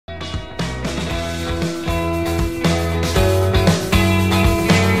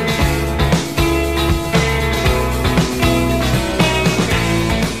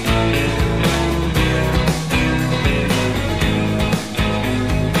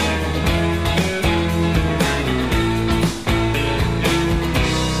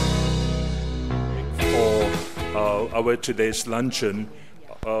our today's luncheon.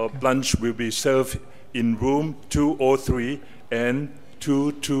 Lunch will be served in room 203 and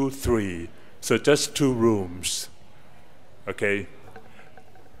 223. So just 2 rooms. Okay.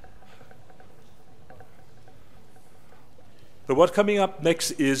 So what's coming up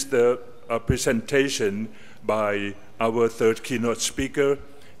next is the presentation by our third keynote speaker.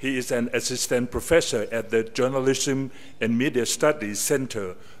 He is an assistant professor at the Journalism and Media Studies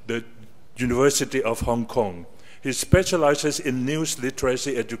Center, the University of Hong Kong. He specializes in news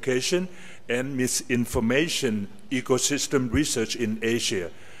literacy education and misinformation ecosystem research in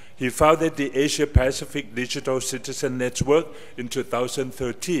Asia. He founded the Asia Pacific Digital Citizen Network in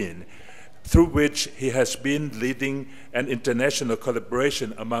 2013, through which he has been leading an international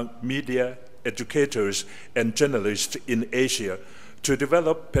collaboration among media educators and journalists in Asia to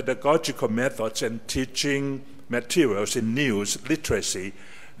develop pedagogical methods and teaching materials in news literacy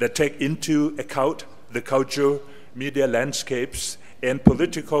that take into account the cultural, media landscapes, and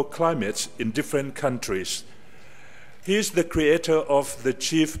political climates in different countries. He is the creator of the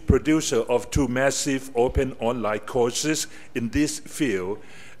chief producer of 2 massive open online courses in this field.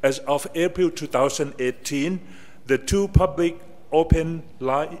 As of April 2018, the 2 public open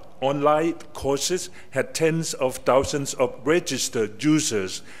online courses had tens of thousands of registered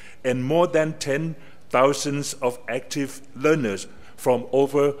users and more than 10,000 of active learners from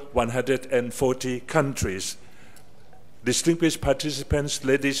over 140 countries. Distinguished participants,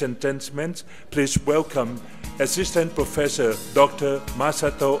 ladies and gentlemen, please welcome Assistant Professor Dr.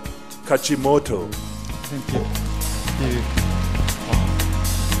 Masato Kajimoto. Thank you. Thank you.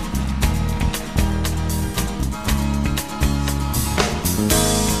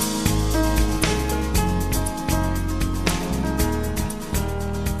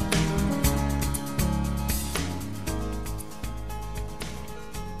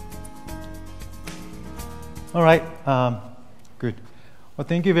 All right, good. Well,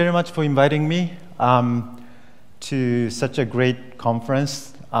 thank you very much for inviting me to such a great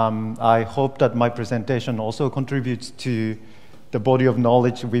conference. I hope that my presentation also contributes to the body of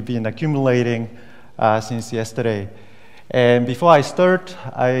knowledge we've been accumulating since yesterday. And before I start,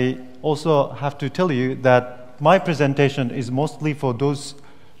 I also have to tell you that my presentation is mostly for those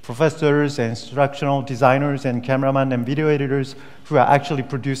professors and instructional designers and cameramen and video editors who are actually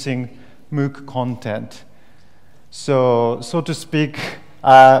producing MOOC content. So to speak,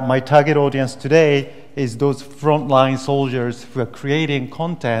 my target audience today is those frontline soldiers who are creating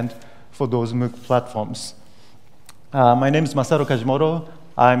content for those MOOC platforms. My name is Masato Kajimoto.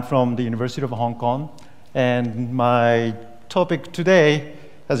 I'm from the University of Hong Kong. And my topic today,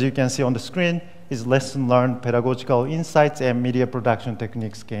 as you can see on the screen, is lesson learned pedagogical insights and media production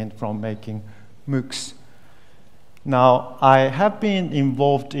techniques gained from making MOOCs. Now, I have been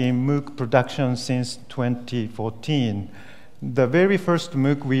involved in MOOC production since 2014. The very first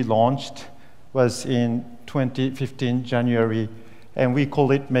MOOC we launched was in 2015, January, and we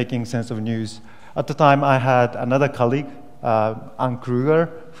call it Making Sense of News. At the time, I had another colleague, Anne Kruger,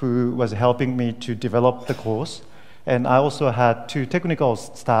 who was helping me to develop the course, and I also had 2 technical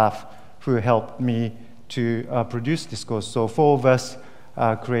staff who helped me to produce this course. So 4 of us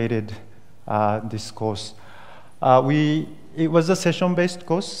created this course. It was a session-based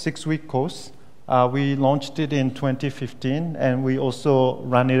course, 6-week course. We launched it in 2015, and we also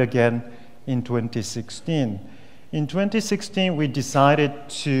ran it again in 2016. In 2016, we decided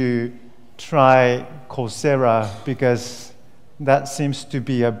to try Coursera because that seems to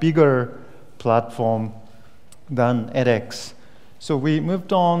be a bigger platform than edX. So we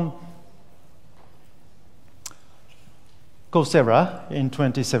moved on Coursera in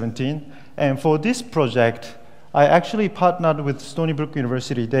 2017, and for this project, I actually partnered with Stony Brook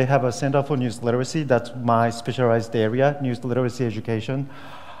University. They have a Center for News Literacy. That's my specialized area, news literacy education.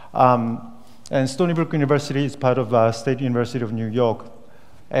 And Stony Brook University is part of State University of New York.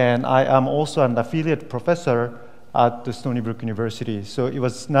 And I am also an affiliate professor at the Stony Brook University. So it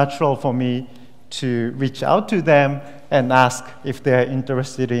was natural for me to reach out to them and ask if they're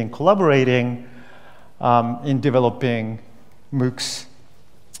interested in collaborating in developing MOOCs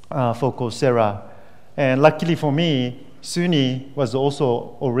for Coursera. And luckily for me, SUNY was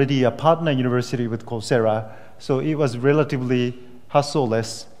also already a partner university with Coursera, so it was relatively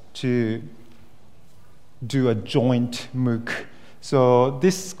hassle-less to do a joint MOOC. So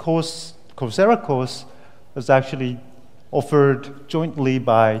this course, Coursera course, was actually offered jointly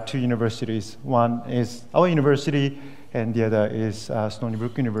by 2 universities. One is our university, and the other is Stony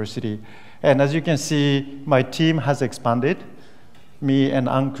Brook University. And as you can see, my team has expanded. Me and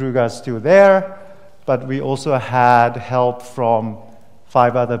Anne Kruger are still there, but we also had help from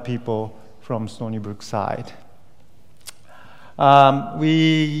 5 other people from Stony Brook side.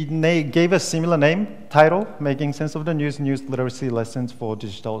 We gave a similar title, Making Sense of the News, News Literacy Lessons for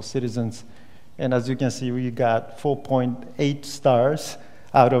Digital Citizens. And as you can see, we got 4.8 stars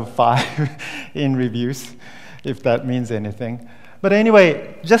out of 5 in reviews, if that means anything. But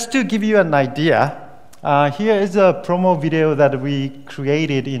anyway, just to give you an idea, here is a promo video that we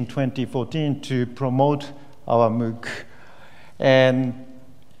created in 2014 to promote our MOOC. And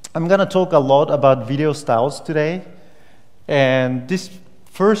I'm going to talk a lot about video styles today. And this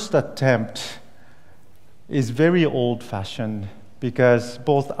first attempt is very old-fashioned because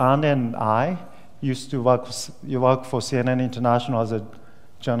both Anne and I used to work for CNN International as a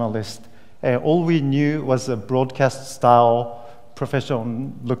journalist. And all we knew was a broadcast-style,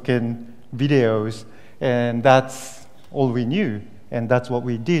 professional-looking videos. And that's all we knew. And that's what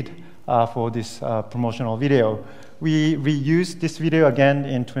we did for this promotional video. We reused this video again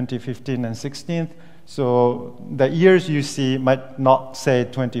in 2015 and 16. So the years you see might not say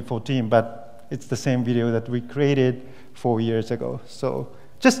 2014, but it's the same video that we created 4 years ago. So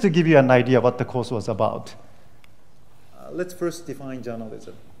just to give you an idea what the course was about. Let's first define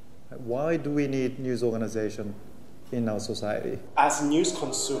journalism. Why do we need news organization in our society? As a news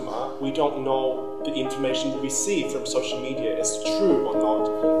consumer, we don't know the information we receive from social media is true or not.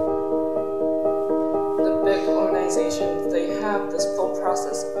 The big organizations, they have this full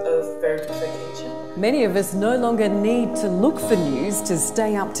process of verification. Many of us no longer need to look for news to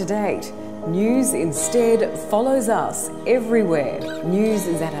stay up to date. News instead follows us everywhere. News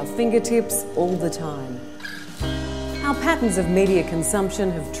is at our fingertips all the time. Our patterns of media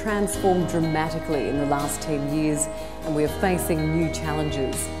consumption have transformed dramatically in the last 10 years, and we are facing new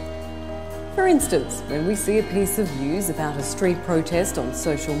challenges. For instance, when we see a piece of news about a street protest on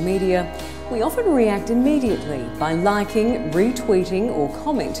social media, we often react immediately by liking, retweeting or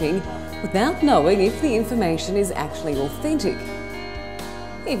commenting without knowing if the information is actually authentic.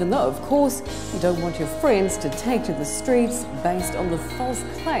 Even though, of course, you don't want your friends to take to the streets based on the false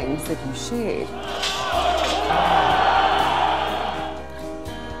claims that you shared.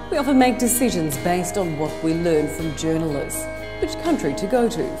 We often make decisions based on what we learn from journalists, which country to go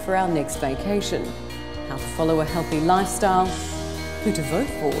to for our next vacation, how to follow a healthy lifestyle, who to vote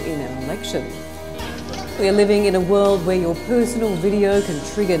for in an election. We are living in a world where your personal video can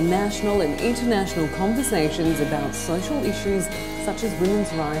trigger national and international conversations about social issues such as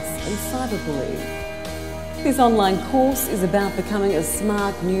women's rights and cyberbullying. This online course is about becoming a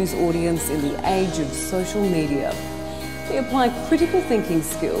smart news audience in the age of social media. We apply critical thinking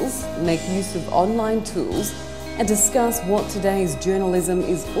skills, make use of online tools, and discuss what today's journalism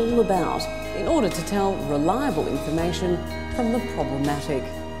is all about in order to tell reliable information from the problematic.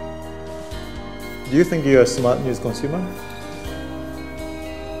 Do you think you're a smart news consumer?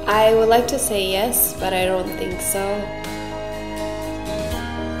 I would like to say yes, but I don't think so.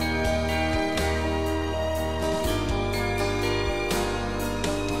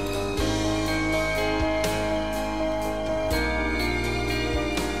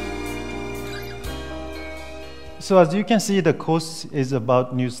 So as you can see, the course is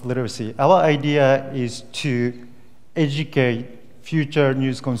about news literacy. Our idea is to educate future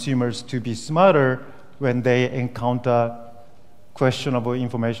news consumers to be smarter when they encounter questionable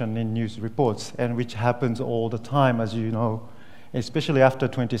information in news reports, and which happens all the time, as you know, especially after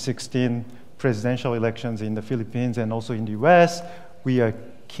 2016 presidential elections in the Philippines and also in the US. We are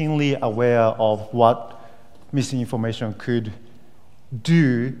keenly aware of what misinformation could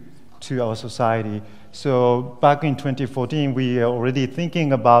do to our society. So back in 2014, we are already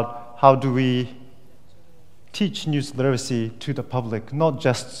thinking about how do we teach news literacy to the public, not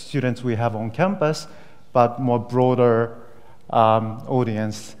just students we have on campus, but more broader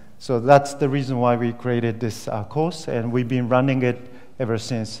audience. So that's the reason why we created this course, and we've been running it ever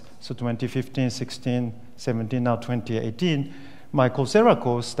since. So 2015, 16, 17, now 2018. My Coursera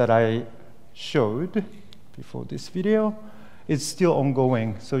course that I showed before this video is still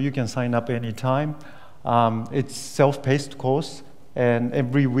ongoing, so you can sign up anytime. It's self-paced course, and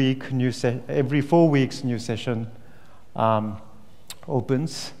every 4 weeks, new session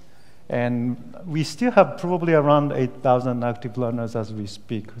opens. And we still have probably around 8,000 active learners as we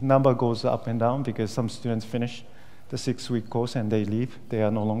speak. Number goes up and down because some students finish the 6-week course and they leave. They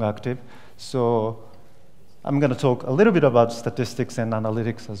are no longer active. So I'm going to talk a little bit about statistics and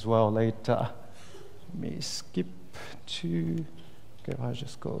analytics as well later. Let me skip to, okay, I'll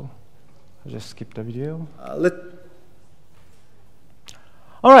just skip the video.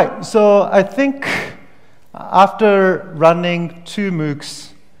 All right, so I think after running 2 MOOCs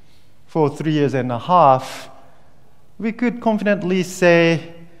for 3.5 years, we could confidently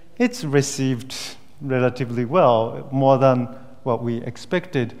say it's received relatively well. More than what we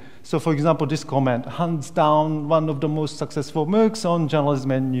expected. So for example, this comment, hands down, one of the most successful MOOCs on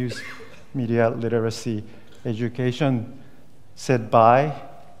journalism and news media literacy education, said by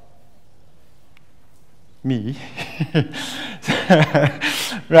me.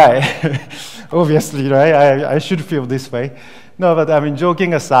 Right, obviously, right? I should feel this way. No, but I mean,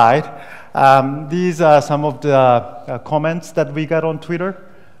 joking aside, these are some of the comments that we got on Twitter.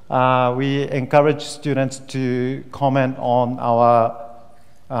 We encourage students to comment on our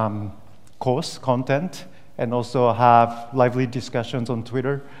course content and also have lively discussions on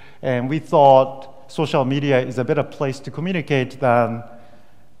Twitter. And we thought social media is a better place to communicate than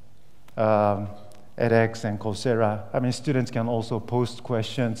edX and Coursera. I mean, students can also post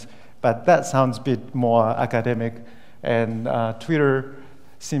questions, but that sounds a bit more academic, and Twitter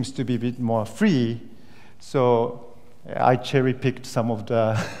seems to be a bit more free. So I cherry-picked some of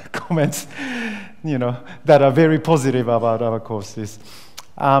the comments, that are very positive about our courses.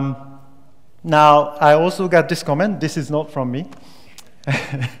 Now, I also got this comment. This is not from me.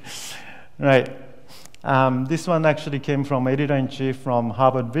 Right. This one actually came from editor-in-chief from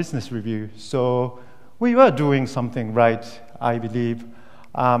Harvard Business Review. So we were doing something right, I believe.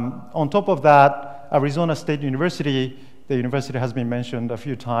 On top of that, Arizona State University, the university has been mentioned a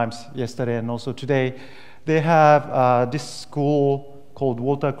few times yesterday and also today. They have this school called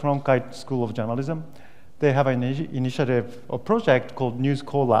Walter Cronkite School of Journalism. They have an initiative or project called News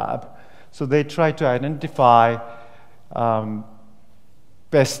Collab. So they try to identify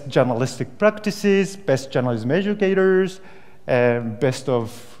best journalistic practices, best journalism educators, and best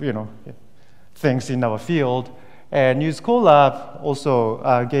of things in our field. And News Collab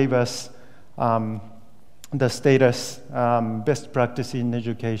also gave us the status best practice in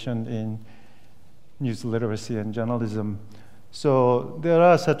education in news literacy and journalism. So there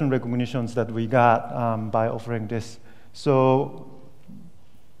are certain recognitions that we got by offering this. So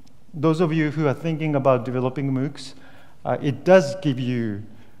those of you who are thinking about developing MOOCs, it does give you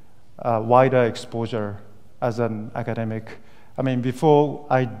wider exposure as an academic. I mean, before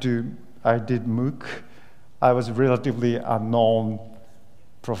I did MOOC, I was a relatively unknown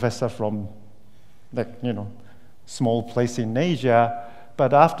professor from, small place in Asia.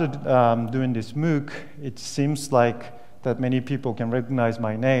 But after doing this MOOC, it seems like that many people can recognize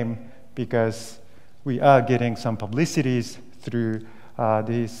my name because we are getting some publicities through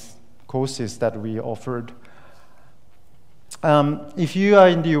these courses that we offered. If you are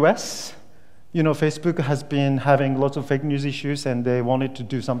in the US, Facebook has been having lots of fake news issues and they wanted to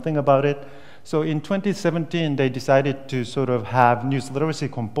do something about it. So in 2017, they decided to sort of have news literacy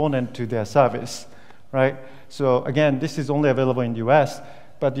component to their service, right? So again, this is only available in the US,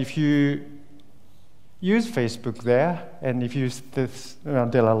 but if you use Facebook there, and if you use this,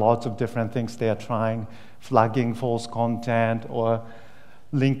 there are lots of different things they are trying, flagging false content or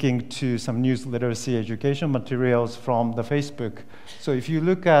linking to some news literacy education materials from the Facebook. So if you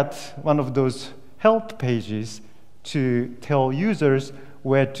look at one of those help pages to tell users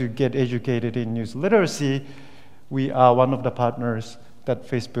where to get educated in news literacy, we are one of the partners that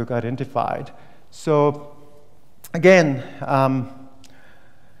Facebook identified. So again,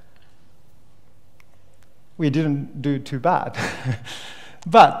 we didn't do too bad.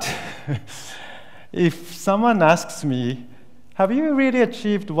 But if someone asks me, have you really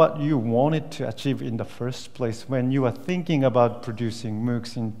achieved what you wanted to achieve in the first place when you were thinking about producing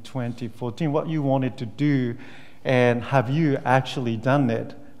MOOCs in 2014, what you wanted to do, and have you actually done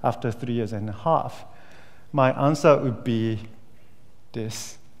it after 3.5 years? My answer would be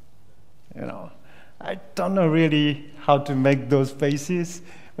this. I don't know really how to make those faces,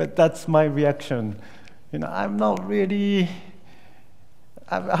 but that's my reaction. I haven't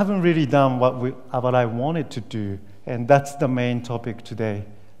really done what I wanted to do. And that's the main topic today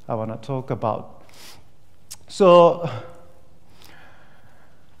I want to talk about. So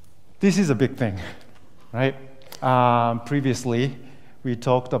this is a big thing, right? Previously, we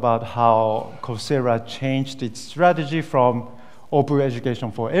talked about how Coursera changed its strategy from open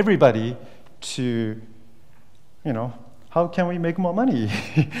education for everybody to, how can we make more money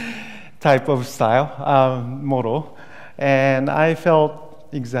type of style, model. And I felt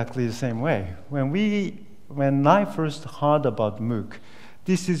exactly the same way. When I first heard about MOOC,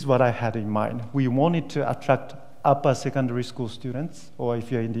 this is what I had in mind. We wanted to attract upper secondary school students, or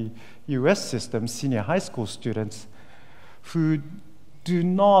if you're in the US system, senior high school students, who do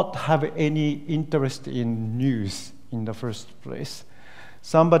not have any interest in news in the first place.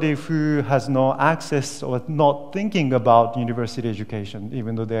 Somebody who has no access or not thinking about university education,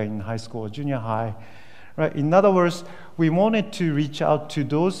 even though they're in high school or junior high. Right? In other words, we wanted to reach out to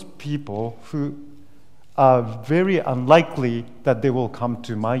those people who very unlikely that they will come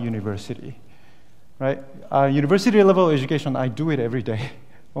to my university, right? University level education, I do it every day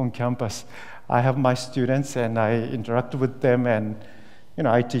on campus. I have my students and I interact with them, and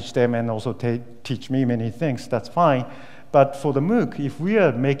I teach them and also teach me many things. That's fine. But for the MOOC, if we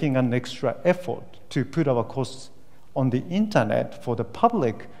are making an extra effort to put our course on the internet for the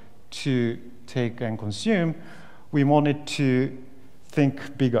public to take and consume, we wanted to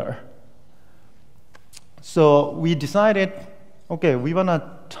think bigger. So we decided, okay, we want to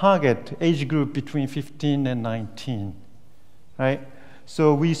target age group between 15 and 19, right?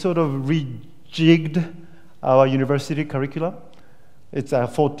 So we sort of rejigged our university curriculum. It's a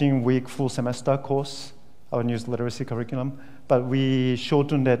 14-week full semester course, our news literacy curriculum, but we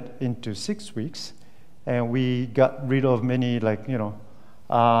shortened it into 6 weeks, and we got rid of many,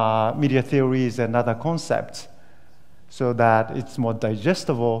 media theories and other concepts so that it's more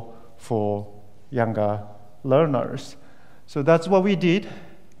digestible for younger learners. So that's what we did,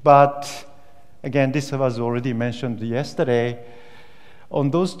 but again, this was already mentioned yesterday.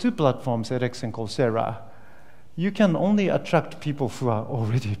 On those two platforms, edX and Coursera, you can only attract people who are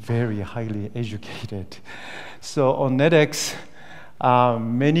already very highly educated. So on edX,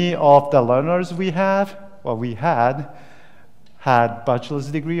 many of the learners we had bachelor's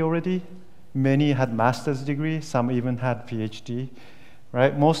degree already. Many had master's degree. Some even had Ph.D.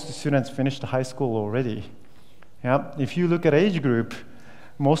 Right? Most students finished high school already. Yeah. If you look at age group,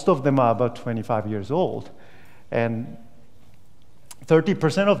 most of them are about 25 years old, and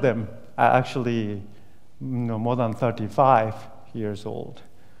 30% of them are actually more than 35 years old.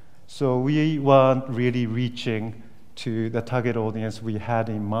 So we weren't really reaching to the target audience we had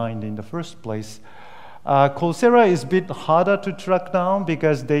in mind in the first place. Coursera is a bit harder to track down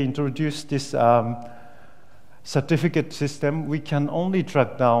because they introduced this certificate system. We can only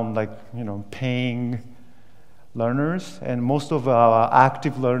track down paying learners, and most of our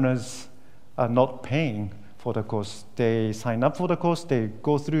active learners are not paying for the course. They sign up for the course, they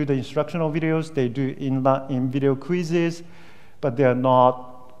go through the instructional videos, they do in-video quizzes, but they are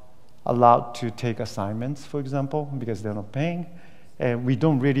not allowed to take assignments, for example, because they're not paying. And we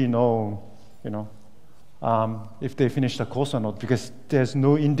don't really know, if they finish the course or not, because there's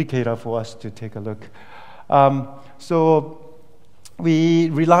no indicator for us to take a look. So we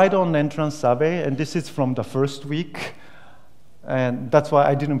relied on entrance survey, and this is from the first week. And that's why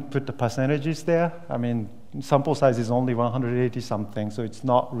I didn't put the percentages there. I mean, sample size is only 180 something, so it's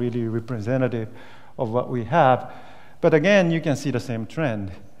not really representative of what we have. But again, you can see the same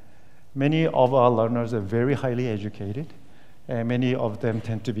trend. Many of our learners are very highly educated, and many of them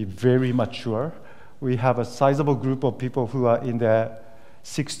tend to be very mature. We have a sizable group of people who are in their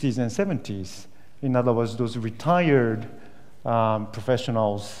 60s and 70s. In other words, those retired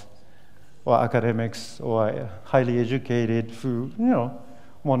professionals or academics or highly educated who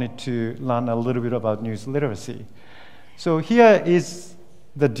wanted to learn a little bit about news literacy. So here is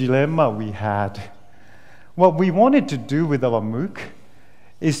the dilemma we had. What we wanted to do with our MOOC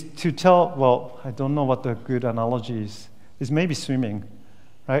is to I don't know what the good analogy is maybe swimming,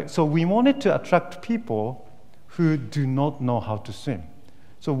 right? So we wanted to attract people who do not know how to swim.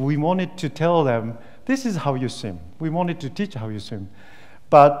 So we wanted to tell them, this is how you swim. We wanted to teach how you swim.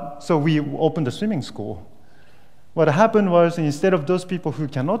 So we opened a swimming school. What happened was, instead of those people who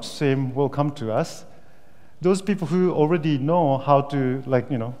cannot swim will come to us, those people who already know how to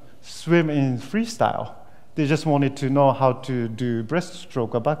swim in freestyle, they just wanted to know how to do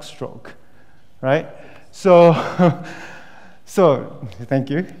breaststroke or backstroke, right? So thank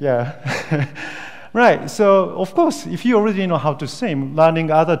you, yeah. Right, so of course, if you already know how to swim,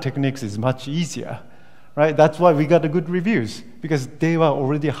 learning other techniques is much easier, right? That's why we got the good reviews, because they were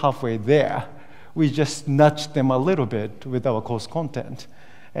already halfway there. We just nudged them a little bit with our course content,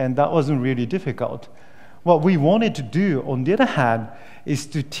 and that wasn't really difficult. What we wanted to do, on the other hand, is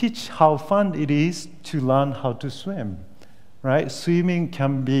to teach how fun it is to learn how to swim, right? Swimming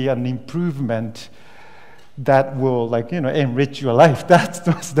can be an improvement that will enrich your life. That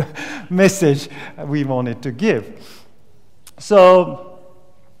was the message we wanted to give. So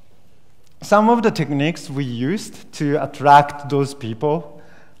some of the techniques we used to attract those people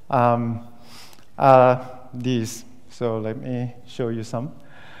are these. So let me show you some.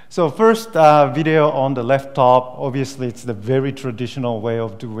 So first, video on the left top. Obviously, it's the very traditional way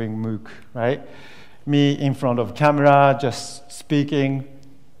of doing MOOC, right? Me in front of camera, just speaking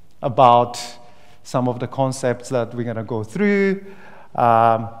about some of the concepts that we're going to go through.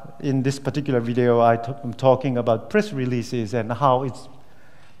 In this particular video, I'm talking about press releases and how it's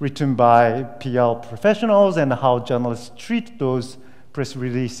written by PR professionals and how journalists treat those press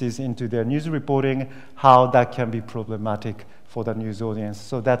releases into their news reporting, how that can be problematic for the news audience.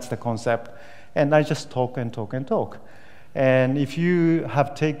 So that's the concept. And I just talk and talk and talk. And if you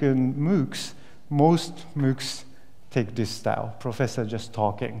have taken MOOCs, most MOOCs take this style, professor just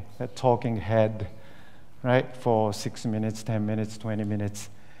talking, a talking head, right, for 6 minutes, 10 minutes, 20 minutes.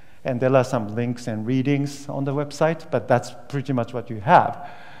 And there are some links and readings on the website, but that's pretty much what you have.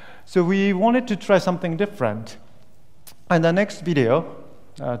 So we wanted to try something different. And the next video,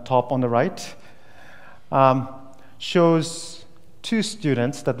 top on the right, shows 2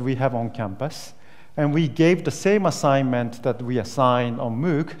 students that we have on campus. And we gave the same assignment that we assigned on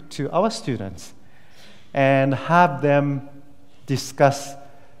MOOC to our students and have them discuss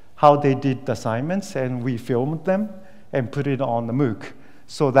how they did the assignments, and we filmed them and put it on the MOOC.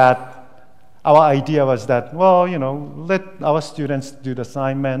 So that our idea was that, well, you know, let our students do the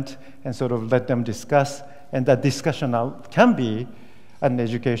assignment and sort of let them discuss, and that discussion can be an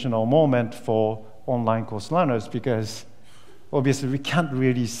educational moment for online course learners, because obviously we can't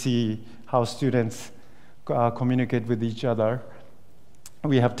really see how students communicate with each other.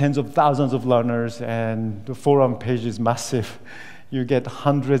 We have tens of thousands of learners, and the forum page is massive. You get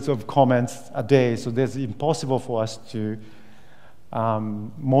hundreds of comments a day, so it's impossible for us to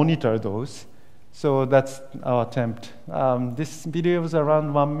monitor those. So that's our attempt. This video is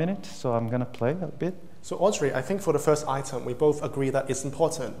around 1 minute, so I'm gonna play a bit. So Audrey, I think for the first item, we both agree that it's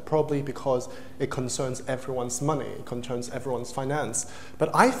important, probably because it concerns everyone's money, it concerns everyone's finance.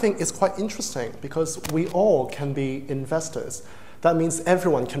 But I think it's quite interesting because we all can be investors. That means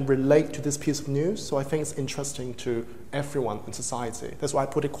everyone can relate to this piece of news, so I think it's interesting to everyone in society. That's why I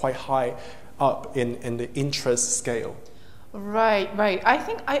put it quite high up in the interest scale. Right. I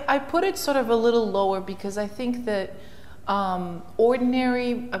think I put it sort of a little lower because I think that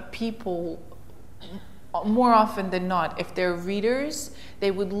ordinary people, more often than not, if they're readers,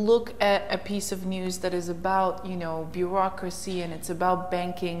 they would look at a piece of news that is about, you know, bureaucracy and it's about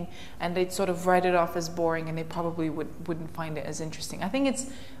banking, and they'd sort of write it off as boring, and they probably wouldn't find it as interesting.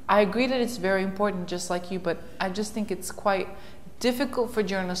 I agree that it's very important, just like you, but I just think it's quite difficult for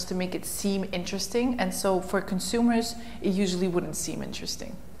journalists to make it seem interesting, and so for consumers, it usually wouldn't seem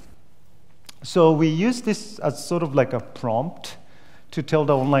interesting. So we use this as sort of like a prompt to tell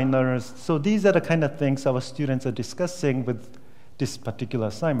the online learners, so these are the kind of things our students are discussing with this particular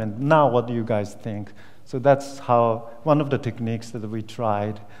assignment. Now what do you guys think? So that's how one of the techniques that we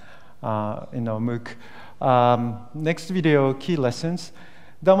tried in our MOOC. Next video, key lessons.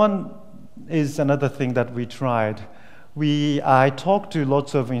 That one is another thing that we tried. I talked to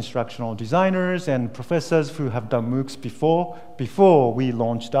lots of instructional designers and professors who have done MOOCs before we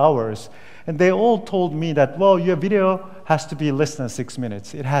launched ours. And they all told me that, well, your video has to be less than 6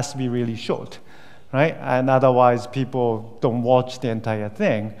 minutes. It has to be really short, right? And otherwise, people don't watch the entire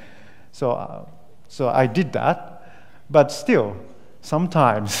thing. So I did that. But still,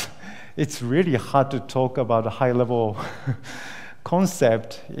 sometimes it's really hard to talk about a high-level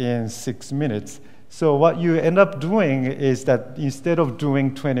concept in 6 minutes. So what you end up doing is that instead of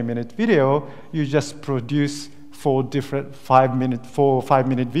doing 20-minute video, you just produce 4 different 5-minute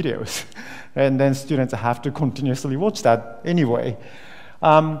videos. And then students have to continuously watch that anyway.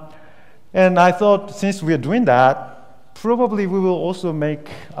 And I thought, since we're doing that, probably we will also make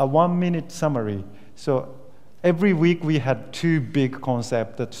a 1-minute summary. So every week we had 2 big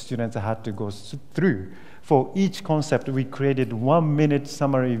concepts that students had to go through. For each concept, we created 1-minute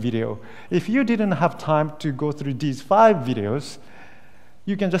summary video. If you didn't have time to go through these 5 videos,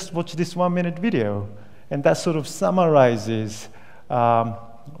 you can just watch this 1-minute video. And that sort of summarizes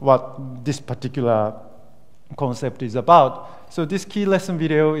what this particular concept is about. So this key lesson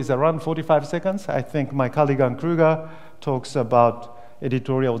video is around 45 seconds. I think my colleague Ann Kruger talks about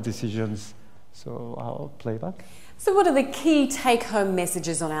editorial decisions. So I'll play back. So what are the key take-home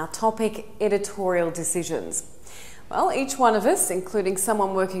messages on our topic, editorial decisions? Well, each one of us, including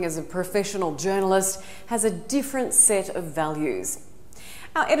someone working as a professional journalist, has a different set of values.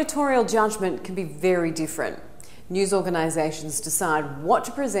 Our editorial judgment can be very different. News organisations decide what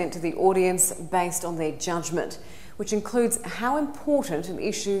to present to the audience based on their judgment, which includes how important an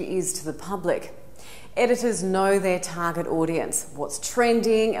issue is to the public. Editors know their target audience, what's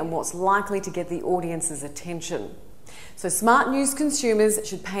trending and what's likely to get the audience's attention. So smart news consumers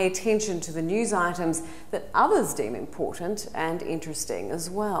should pay attention to the news items that others deem important and interesting as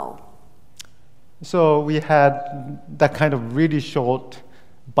well. So we had that kind of really short,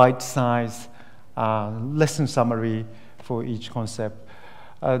 bite-sized lesson summary for each concept.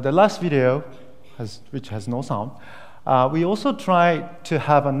 The last video, which has no sound, we also tried to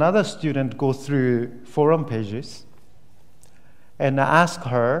have another student go through forum pages and I asked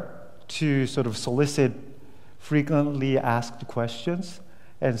her to sort of solicit frequently asked questions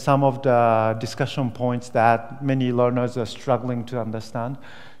and some of the discussion points that many learners are struggling to understand.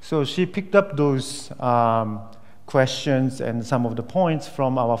 So she picked up those questions and some of the points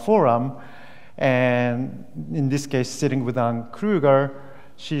from our forum, and in this case, sitting with Ann Kruger,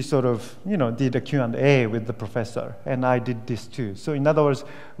 she sort of, did a Q&A with the professor, and I did this too. So in other words,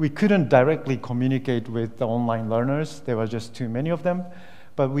 we couldn't directly communicate with the online learners. There were just too many of them,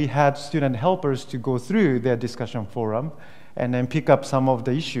 but we had student helpers to go through their discussion forum and then pick up some of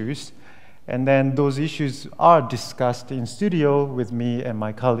the issues. And then those issues are discussed in studio with me and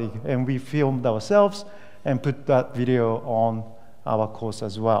my colleague, and we filmed ourselves and put that video on our course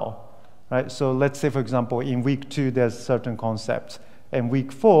as well. Right? So let's say, for example, in week 2, there's certain concepts. And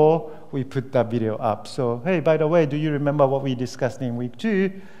week 4, we put that video up. So, hey, by the way, do you remember what we discussed in week 2?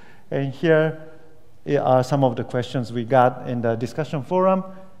 And here are some of the questions we got in the discussion forum,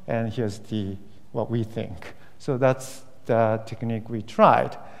 and here's what we think. So that's the technique we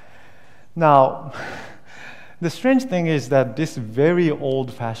tried. Now, the strange thing is that this very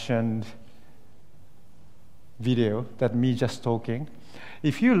old-fashioned video that me just talking,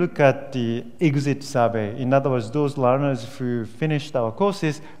 if you look at the exit survey, in other words, those learners who finished our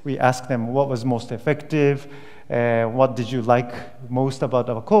courses, we asked them what was most effective, what did you like most about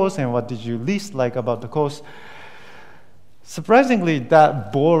our course, and what did you least like about the course. Surprisingly,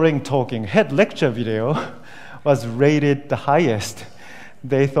 that boring talking head lecture video was rated the highest.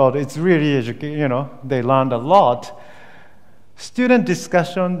 They thought it's really, they learned a lot. Student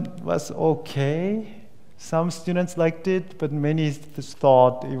discussion was okay. Some students liked it, but many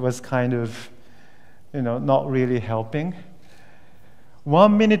thought it was kind of, not really helping.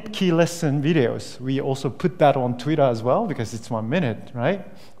 1-minute key lesson videos, we also put that on Twitter as well because it's 1 minute, right?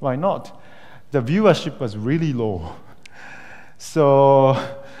 Why not? The viewership was really low. So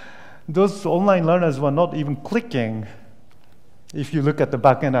those online learners were not even clicking. If you look at the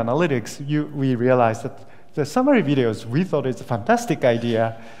backend analytics, we realized that the summary videos, we thought it's a fantastic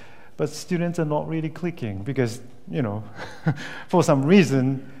idea, but students are not really clicking because, for some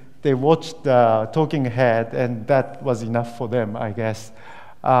reason, they watched the talking head and that was enough for them, I guess.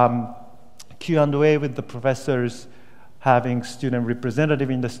 Q&A with the professors, having student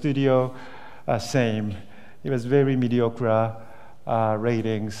representative in the studio, same. It was very mediocre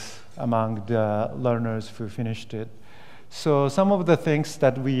ratings among the learners who finished it. So some of the things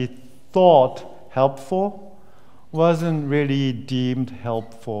that we thought helpful wasn't really deemed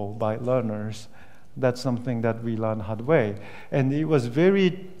helpful by learners. That's something that we learned hard way. And it was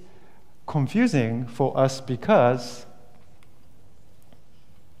very confusing for us because,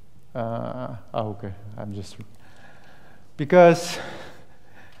 okay,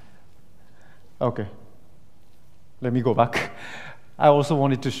 okay, let me go back. I also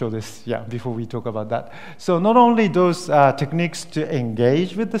wanted to show this, before we talk about that. So not only those techniques to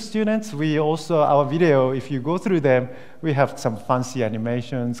engage with the students, we also, our video, if you go through them, we have some fancy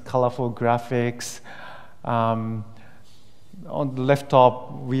animations, colorful graphics. On the left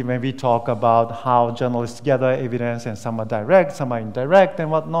top, we maybe talk about how journalists gather evidence, and some are direct, some are indirect, and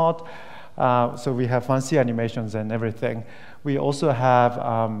whatnot. So we have fancy animations and everything. We also have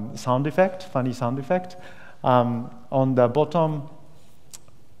sound effect, funny sound effect. On the bottom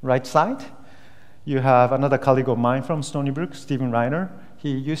right side, you have another colleague of mine from Stony Brook, Stephen Reiner.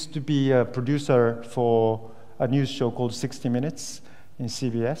 He used to be a producer for a news show called 60 Minutes in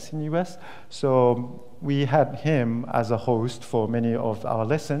CBS in the US. So we had him as a host for many of our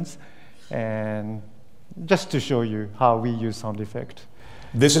lessons, and just to show you how we use sound effect.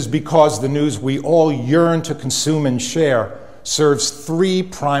 This is because the news we all yearn to consume and share serves 3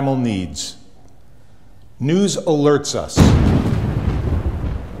 primal needs. News alerts us.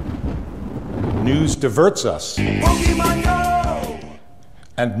 News diverts us.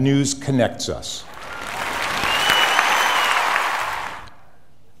 And news connects us.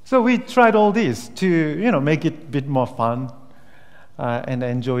 So we tried all these to, make it a bit more fun and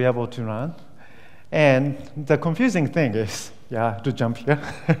enjoyable to run. And the confusing thing is, to jump here.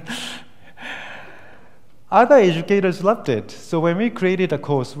 Other educators loved it. So when we created a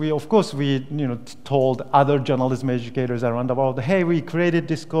course, we told other journalism educators around the world, hey, we created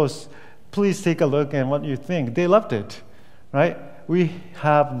this course. Please take a look and what you think. They loved it, right? We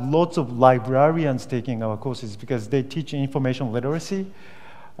have lots of librarians taking our courses because they teach information literacy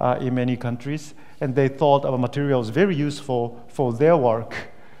in many countries, and they thought our material was very useful for their work.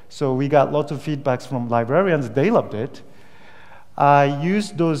 So we got lots of feedbacks from librarians. They loved it. I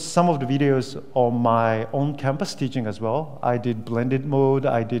used some of the videos on my own campus teaching as well. I did blended mode.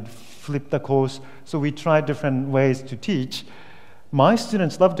 I did flip the course. So we tried different ways to teach. My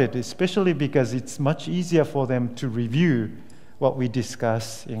students loved it, especially because it's much easier for them to review what we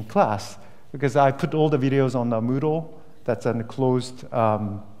discuss in class. Because I put all the videos on a Moodle, that's a closed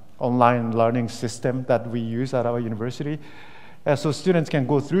online learning system that we use at our university. So students can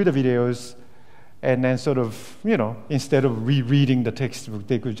go through the videos and then sort of, instead of rereading the textbook,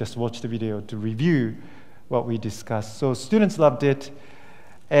 they could just watch the video to review what we discussed. So students loved it.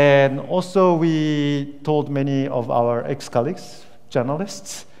 And also we told many of our ex-colleagues,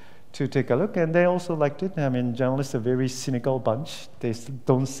 journalists, to take a look, and they also liked it. I mean, journalists are a very cynical bunch. They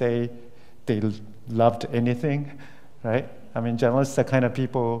don't say they loved anything, right? I mean, journalists are kind of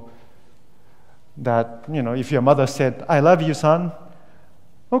people that, if your mother said, "I love you, son,"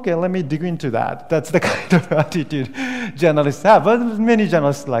 okay, let me dig into that. That's the kind of attitude journalists have, but many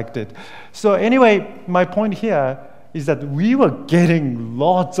journalists liked it. So anyway, my point here is that we were getting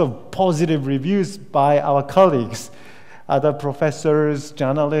lots of positive reviews by our colleagues, other professors,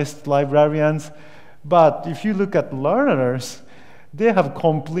 journalists, librarians. But if you look at learners, they have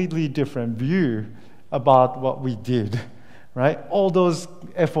completely different view about what we did, right? All those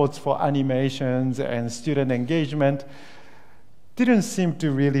efforts for animations and student engagement didn't seem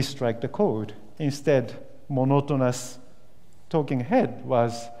to really strike the chord. Instead, monotonous talking head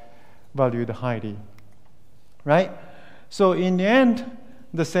was valued highly, right? So in the end,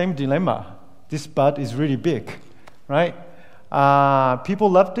 the same dilemma. This but is really big, right? People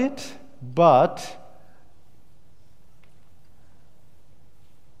loved it, but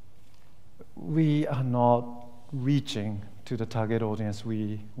we are not reaching to the target audience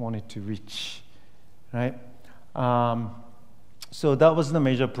we wanted to reach, right? So that was the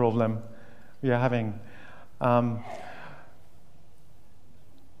major problem we are having.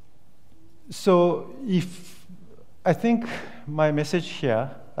 So I think my message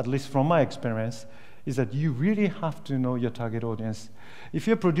here, at least from my experience, is that you really have to know your target audience. If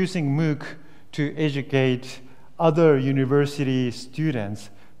you're producing MOOC to educate other university students,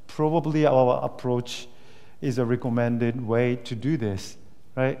 probably our approach is a recommended way to do this,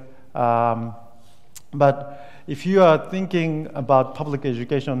 right? But if you are thinking about public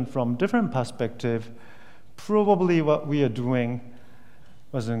education from different perspective, probably what we are doing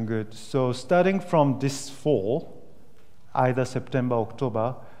wasn't good. So starting from this fall, either September,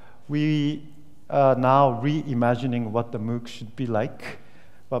 October, we are now reimagining what the MOOC should be like,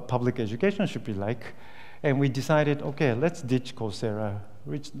 what public education should be like. And we decided, okay, let's ditch Coursera,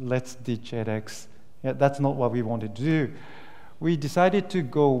 let's ditch edX. Yeah, that's not what we wanted to do. We decided to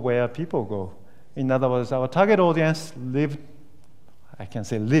go where people go. In other words, our target audience live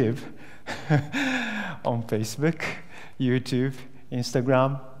on Facebook, YouTube,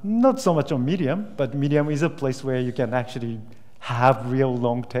 Instagram, not so much on Medium, but Medium is a place where you can actually have real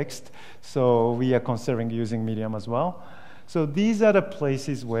long text. So we are considering using Medium as well. So these are the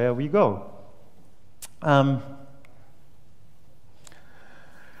places where we go.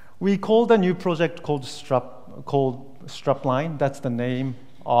 We called a new project called Strapline. That's the name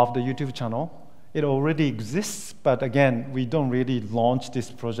of the YouTube channel. It already exists, but again, we don't really launch this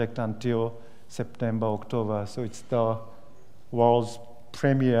project until September, October. So it's the world's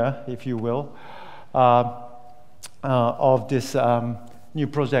premiere, if you will, of this new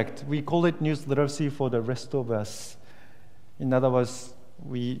project. We call it News Literacy for the Rest of Us. In other words,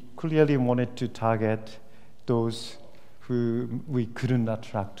 we clearly wanted to target those who we couldn't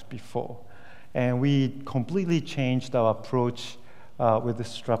attract before. And we completely changed our approach with the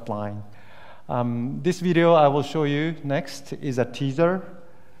Strapline. This video I will show you next is a teaser.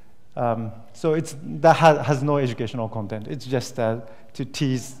 So that has no educational content. It's just to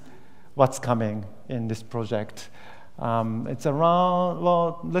tease what's coming in this project. It's around,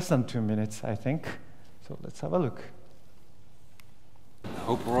 less than 2 minutes, I think. So let's have a look. I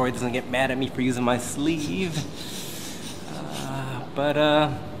hope Roy doesn't get mad at me for using my sleeve. All right,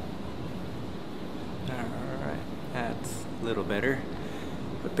 that's a little better.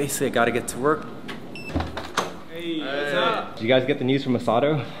 But basically, I gotta get to work. Hey, what's up? Did you guys get the news from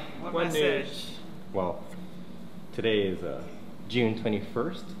Masato? What message? Well, today is June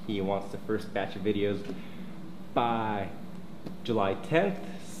 21st. He wants the first batch of videos by July 10th,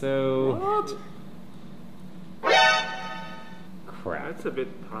 so... What? Crap. That's a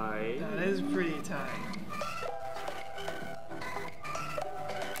bit tight. That is pretty tight.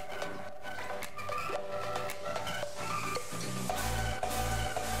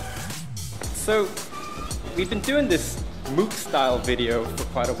 So, we've been doing this MOOC style video for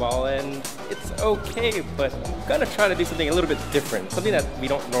quite a while, and it's okay, but I'm gonna try to do something a little bit different, something that we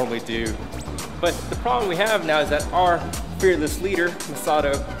don't normally do. But the problem we have now is that our fearless leader,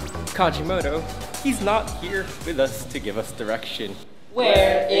 Masato Kajimoto, he's not here with us to give us direction.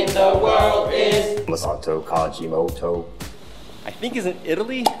 Where in the world is Masato Kajimoto? I think he's in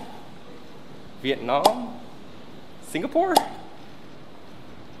Italy, Vietnam, Singapore?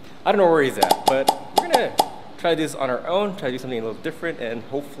 I don't know where he's at, but we're gonna try this on our own, try to do something a little different, and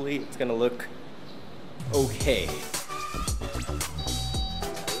hopefully it's gonna look okay.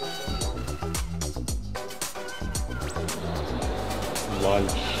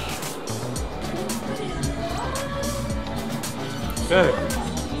 Lunch. Okay.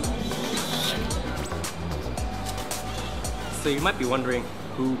 So you might be wondering,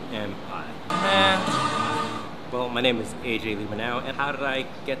 who am I? Well, my name is AJ Limanao, and how did I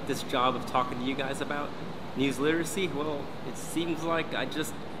get this job of talking to you guys about news literacy? Well, it seems like I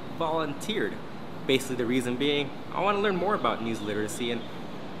just volunteered. Basically the reason being, I want to learn more about news literacy, and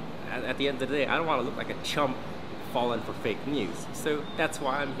at the end of the day, I don't want to look like a chump falling for fake news. So that's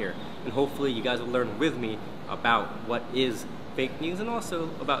why I'm here, and hopefully you guys will learn with me about what is fake news and also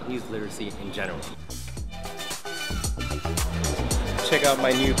about news literacy in general. Check out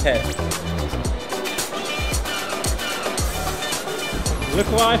my new pet. Look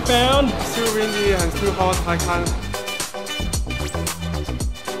what I found! It's too windy and too hot, I can't.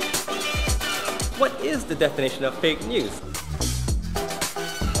 What is the definition of fake news?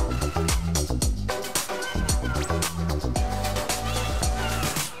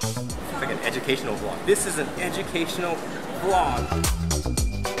 It's like an educational vlog. This is an educational vlog.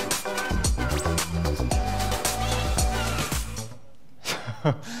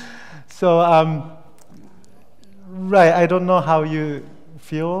 So, right, I don't know how you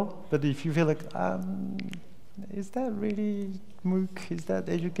feel, but if you feel like, is that really MOOC? Is that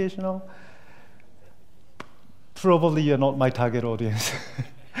educational? Probably you're not my target audience.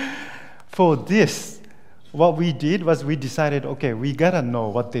 For this, what we did was we decided, okay, we gotta know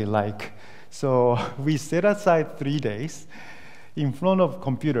what they like. So we set aside 3 days. In front of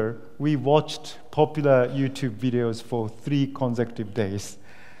computer, we watched popular YouTube videos for 3 consecutive days.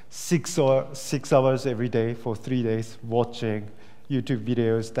 6 hours every day for 3 days watching YouTube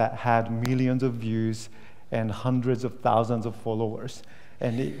videos that had millions of views and hundreds of thousands of followers.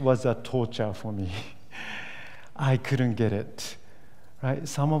 And it was a torture for me. I couldn't get it. Right?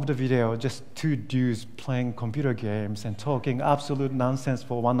 Some of the video, just 2 dudes playing computer games and talking absolute nonsense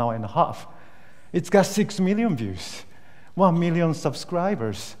for 1 hour and a half. It's got 6 million views, 1 million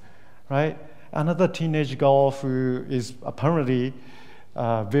subscribers, right? Another teenage girl who is apparently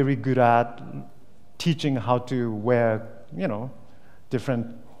very good at teaching how to wear,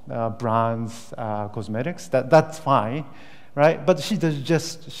 different brands, cosmetics. That's fine, right? But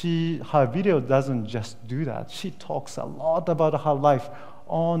her video doesn't just do that. She talks a lot about her life,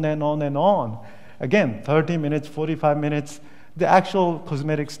 on and on and on. Again, 30 minutes, 45 minutes. The actual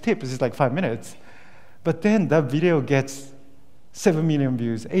cosmetics tip is like 5 minutes. But then that video gets 7 million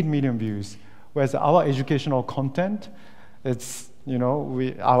views, 8 million views. Whereas our educational content, it's,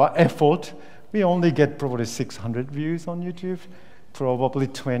 our effort, we only get probably 600 views on YouTube, probably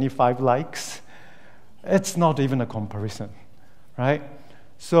 25 likes. It's not even a comparison, right?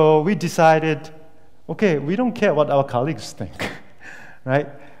 So we decided, okay, we don't care what our colleagues think, right?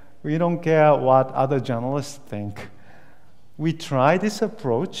 We don't care what other journalists think. We try this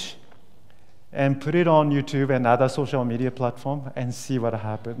approach and put it on YouTube and other social media platforms and see what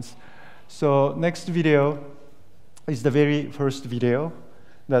happens. So next video is the very first video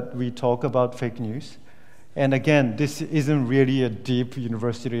that we talk about fake news. And again, this isn't really a deep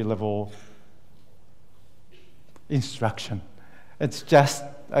university level instruction. It's just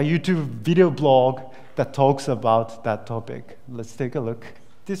a YouTube video blog that talks about that topic. Let's take a look.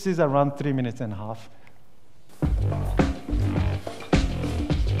 This is around 3 minutes and a half.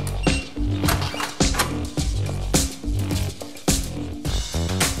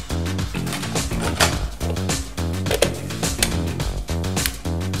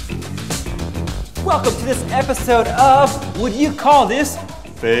 Welcome to this episode of Would You Call This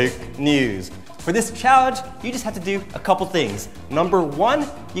Fake News? For this challenge, you just have to do a couple things. Number 1,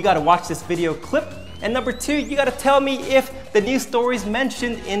 you gotta watch this video clip. And number 2, you gotta tell me if the news stories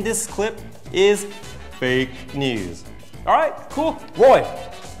mentioned in this clip is fake news. All right, cool. Roy,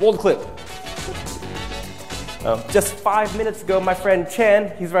 roll the clip. Just 5 minutes ago, my friend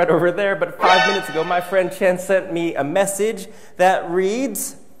Chen, he's right over there, but 5 minutes ago, my friend Chen sent me a message that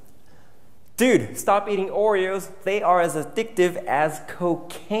reads, "Dude, stop eating Oreos. They are as addictive as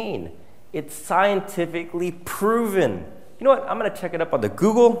cocaine. It's scientifically proven." You know what? I'm gonna check it up on the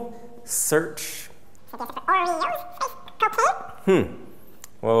Google search.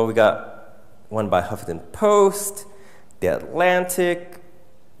 Well, we got one by Huffington Post, The Atlantic,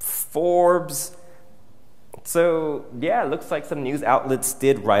 Forbes, So yeah, it looks like some news outlets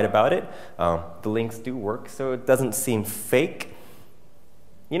did write about it. The links do work, so it doesn't seem fake.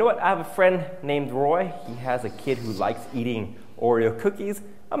 You know what? I have a friend named Roy. He has a kid who likes eating Oreo cookies.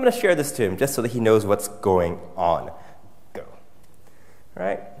 I'm going to share this to him just so that he knows what's going on. Go. All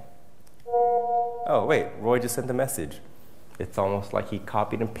right. Oh, wait. Roy just sent a message. It's almost like he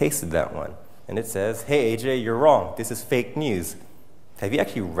copied and pasted that one. And it says, "Hey, AJ, you're wrong. This is fake news." Have you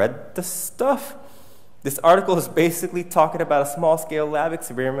actually read this stuff? This article is basically talking about a small-scale lab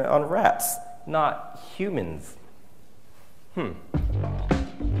experiment on rats, not humans.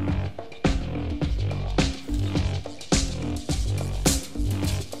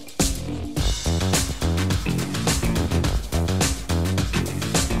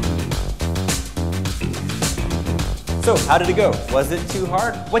 So, how did it go? Was it too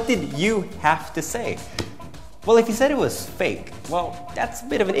hard? What did you have to say? Well, if you said it was fake, well, that's a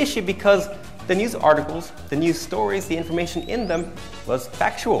bit of an issue because the news articles, the news stories, the information in them was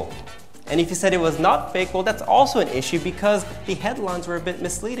factual. And if you said it was not fake, well, that's also an issue because the headlines were a bit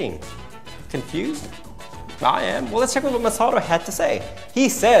misleading. Confused? I am. Well, let's check out what Masato had to say. He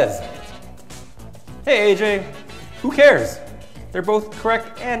says, "Hey, AJ, who cares? They're both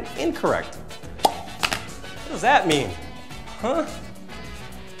correct and incorrect." What does that mean? Huh?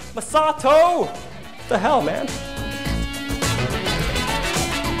 Masato! What the hell, man?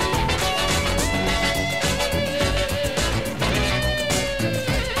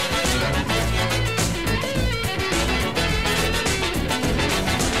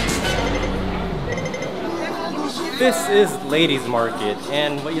 This is Ladies Market,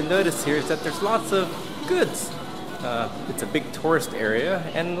 and what you'll notice here is that there's lots of goods. It's a big tourist area,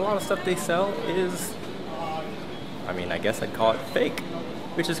 and a lot of stuff they sell is, I guess I'd call it fake,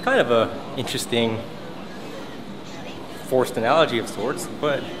 which is kind of a interesting forced analogy of sorts,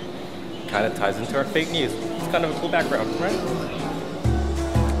 but kind of ties into our fake news. It's kind of a cool background, right?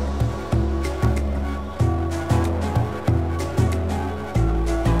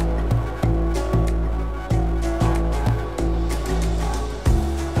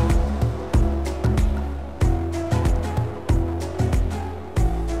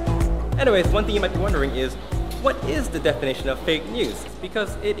 Anyways, one thing you might be wondering is, what is the definition of fake news?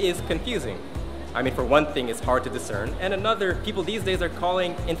 Because it is confusing. For one thing, it's hard to discern, and another, people these days are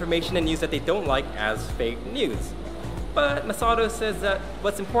calling information and news that they don't like as fake news. But Masato says that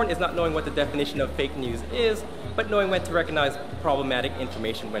what's important is not knowing what the definition of fake news is, but knowing when to recognize problematic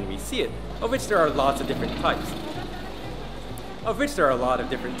information when we see it, of which there are lots of different types. Of which there are a lot of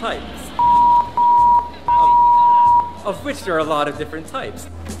different types.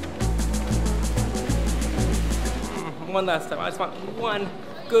 One last time, I just want one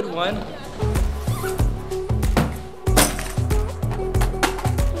good one.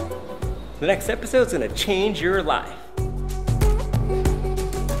 The next episode is going to change your life.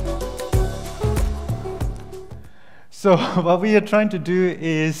 So what we are trying to do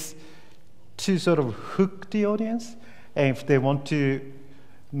is to sort of hook the audience, and if they want to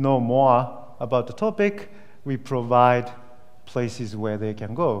know more about the topic, we provide places where they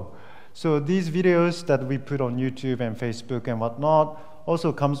can go. So these videos that we put on YouTube and Facebook and whatnot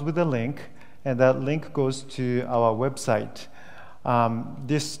also comes with a link, and that link goes to our website.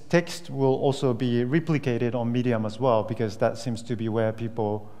 This text will also be replicated on Medium as well, because that seems to be where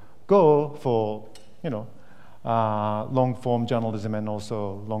people go for, long-form journalism and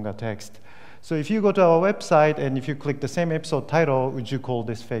also longer text. So if you go to our website and if you click the same episode title, "Would you call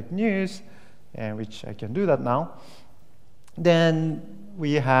this fake news?" and which I can do that now, then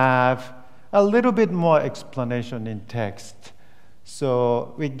we have a little bit more explanation in text.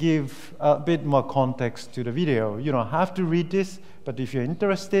 So we give a bit more context to the video. You don't have to read this, but if you're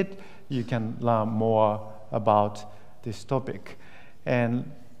interested, you can learn more about this topic.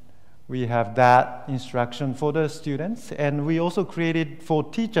 And we have that instruction for the students, and we also created for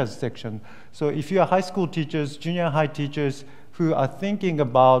teachers section. So if you are high school teachers, junior high teachers who are thinking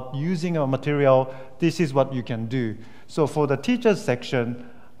about using a material, this is what you can do. So for the teachers section,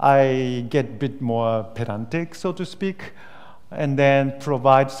 I get a bit more pedantic, so to speak, and then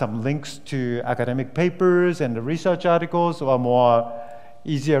provide some links to academic papers and the research articles, or more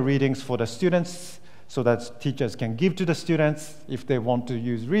easier readings for the students, so that teachers can give to the students if they want to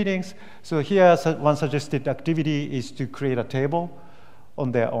use readings. So here, one suggested activity is to create a table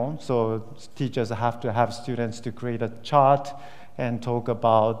on their own. So teachers have to have students to create a chart and talk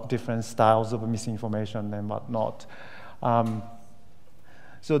about different styles of misinformation and whatnot.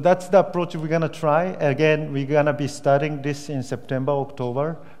 So that's the approach we're going to try. Again, we're going to be starting this in September,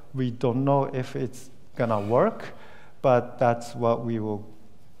 October. We don't know if it's going to work, but that's what we will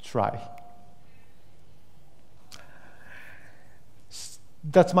try.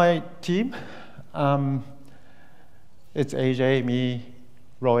 That's my team. It's AJ, me,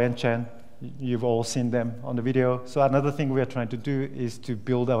 Roy, and Chen. You've all seen them on the video. So another thing we are trying to do is to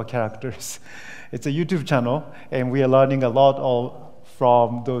build our characters. It's a YouTube channel, and we are learning a lot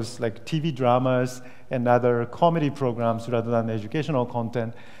from those like TV dramas and other comedy programs rather than educational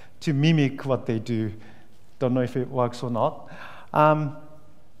content to mimic what they do. Don't know if it works or not.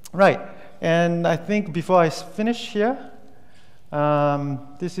 Right, and I think before I finish here,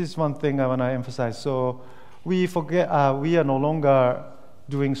 this is one thing I want to emphasize. So we are no longer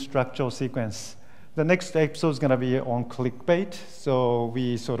doing structural sequence. The next episode is going to be on clickbait. So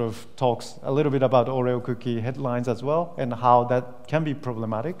we sort of talk a little bit about Oreo cookie headlines as well and how that can be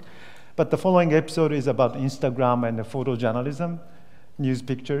problematic. But the following episode is about Instagram and the photojournalism, news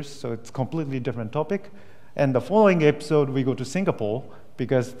pictures. So it's a completely different topic. And the following episode, we go to Singapore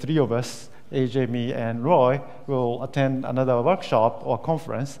because 3 of us, AJ, me, and Roy, will attend another workshop or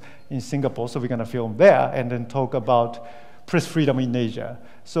conference in Singapore. So we're going to film there and then talk about press freedom in Asia.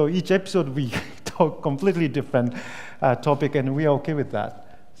 So each episode we talk completely different topic, and we are okay with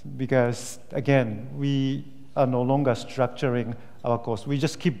that because, again, we are no longer structuring our course. We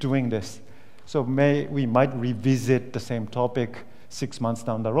just keep doing this. So we might revisit the same topic 6 months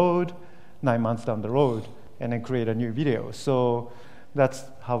down the road, 9 months down the road, and then create a new video. So that's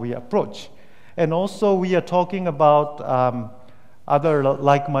how we approach. And also we are talking about other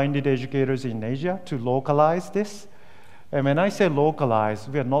like-minded educators in Asia to localize this. And when I say localize,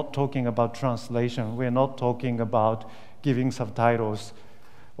 we are not talking about translation. We are not talking about giving subtitles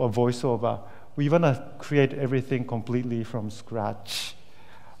or voiceover. We want to create everything completely from scratch.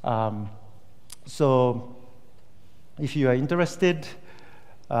 So if you are interested,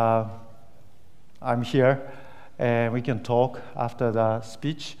 I'm here, and we can talk after the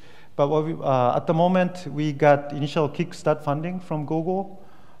speech. But at the moment, we got initial kickstart funding from Google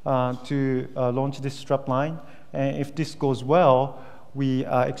to launch this strapline. And if this goes well, we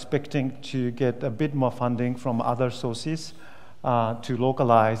are expecting to get a bit more funding from other sources to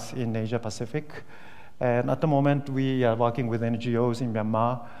localize in Asia Pacific. And at the moment, we are working with NGOs in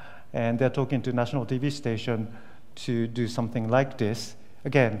Myanmar, and they're talking to national TV station to do something like this.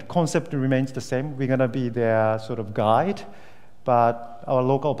 Again, the concept remains the same. We're going to be their sort of guide, but our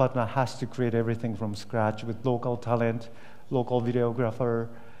local partner has to create everything from scratch with local talent, local videographer,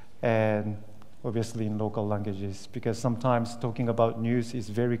 and obviously in local languages, because sometimes talking about news is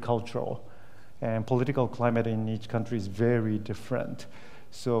very cultural, and political climate in each country is very different.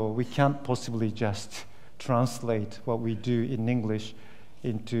 So we can't possibly just translate what we do in English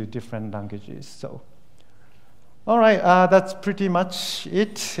into different languages. So, all right, that's pretty much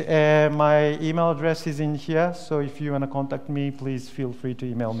it. My email address is in here, so if you want to contact me, please feel free to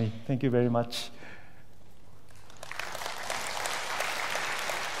email me. Thank you very much.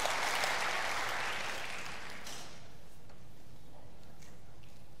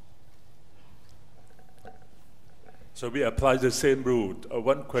 So we apply the same rule.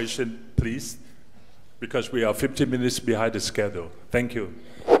 One question, please, because we are 15 minutes behind the schedule. Thank you.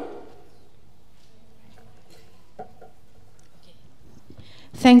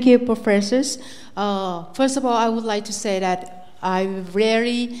 Thank you, professors. First of all, I would like to say that I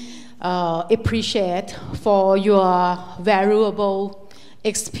really appreciate for your valuable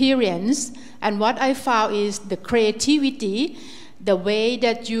experience. And what I found is the creativity, the way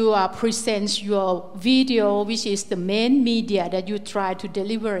that you present your video, which is the main media that you try to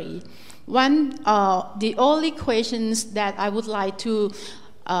deliver. The only questions that I would like to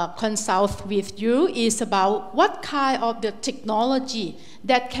consult with you is about what kind of the technology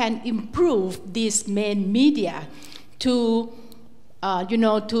that can improve this main media to,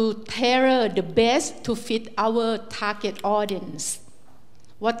 to tailor the best to fit our target audience.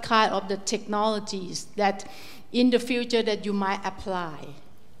 What kind of the technologies that in the future that you might apply?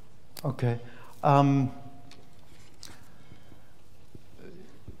 Okay.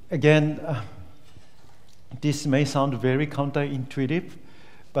 Again, this may sound very counterintuitive,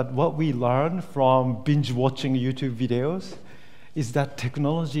 but what we learn from binge watching YouTube videos is that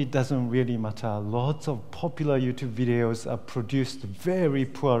technology doesn't really matter. Lots of popular YouTube videos are produced very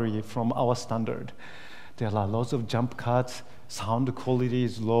poorly from our standard. There are lots of jump cuts, sound quality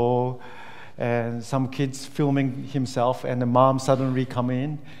is low, and some kids filming himself, and the mom suddenly come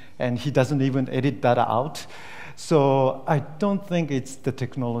in, and he doesn't even edit that out. So I don't think it's the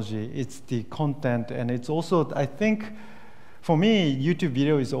technology, it's the content, and it's also, I think, for me, YouTube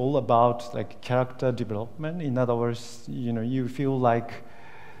video is all about like character development. In other words, you feel like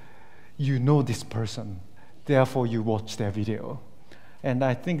you know this person, therefore you watch their video. And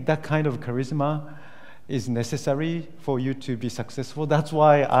I think that kind of charisma is necessary for you to be successful. That's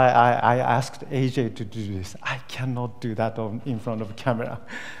why I asked AJ to do this. I cannot do that in front of a camera,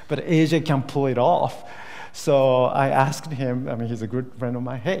 but AJ can pull it off. So I asked him, I mean, he's a good friend of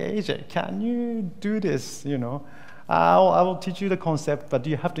mine, hey AJ, can you do this, you know? I will teach you the concept, but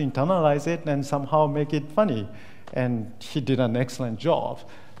you have to internalize it and somehow make it funny. And he did an excellent job.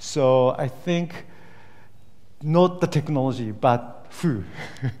 So I think not the technology, but who.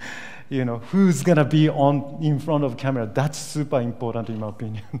 You know, who's gonna be in front of camera? That's super important in my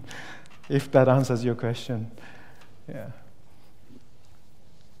opinion. If that answers your question. Yeah.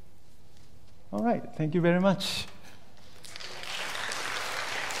 All right, thank you very much.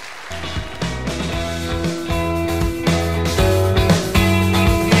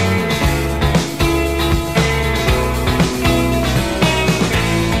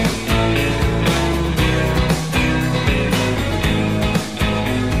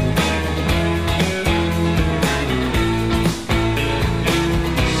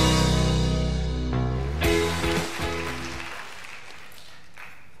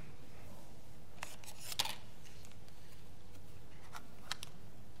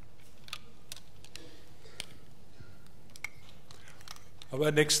 Our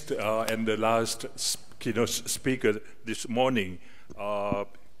next and the last keynote speaker this morning,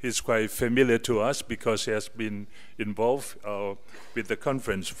 he's quite familiar to us because he has been involved with the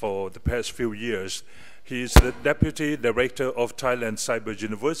conference for the past few years. He is the Deputy Director of Thailand Cyber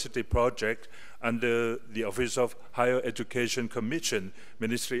University Project under the Office of Higher Education Commission,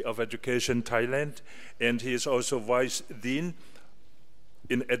 Ministry of Education, Thailand, and he is also Vice Dean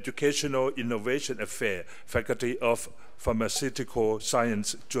in Educational Innovation Affairs, Faculty of Pharmaceutical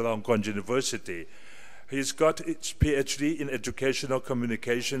Science, Chulalongkorn University. He's got his Ph.D. in Educational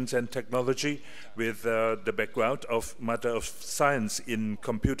Communications and Technology with the background of Master of Science in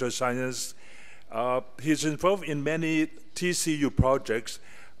Computer Science. He's involved in many TCU projects,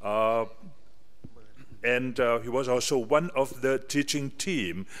 and he was also one of the teaching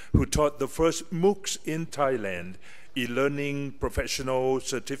team who taught the first MOOCs in Thailand, e-learning professional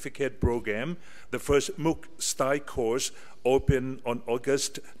certificate program. The first MOOC style course opened on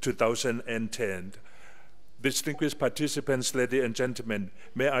August 2010. Distinguished participants, ladies and gentlemen,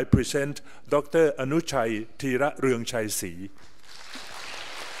 may I present Dr. Anuchai Thira Rungchai Si.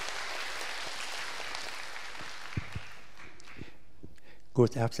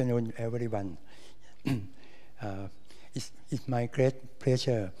 Good afternoon, everyone. It's my great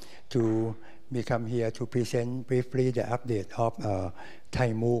pleasure to come here to present briefly the update of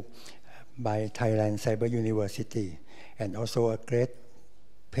Thai MOOC by Thailand Cyber University, and also a great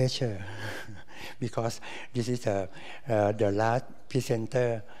pleasure because this is the last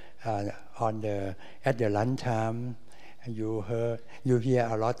presenter at the lunchtime. You hear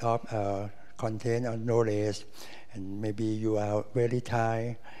a lot of content or knowledge, and maybe you are very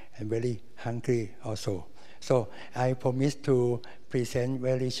tired and very hungry also. So I promise to present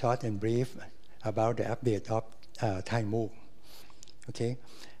very short and brief about the update of Thai MOOC. Okay,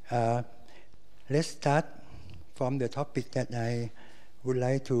 let's start from the topic that I would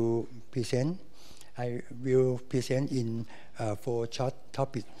like to present. I will present in 4 short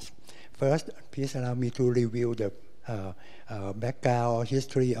topics. First, please allow me to review the background or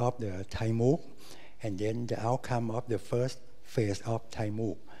history of the Thai MOOC, and then the outcome of the first phase of Thai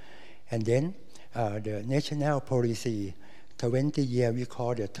MOOC. And then the national policy, 20-year, we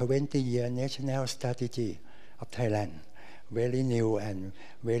call the 20-year national strategy of Thailand. Very new and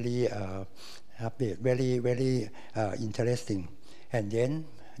very update, very interesting. And then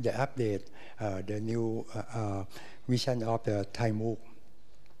the update, the new vision of the Thai MOOC.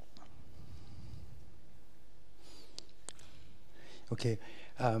 Okay,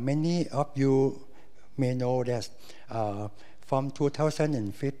 many of you may know that from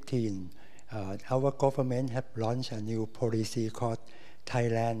 2015, our government have launched a new policy called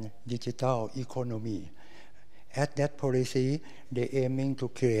Thailand Digital Economy. At that policy, they aiming to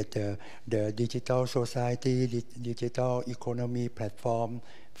create the digital society, digital economy platform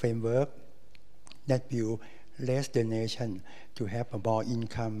framework that will raise the nation to have a more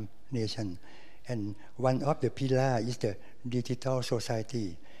income nation. And one of the pillars is the digital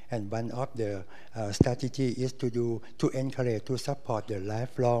society. And one of the strategy is to encourage, to support the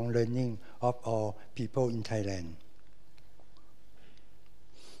lifelong learning of all people in Thailand.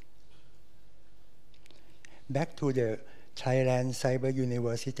 Back to the Thailand Cyber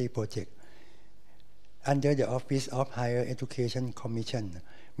University project. Under the Office of Higher Education Commission,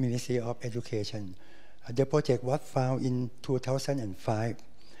 Ministry of Education, the project was founded in 2005.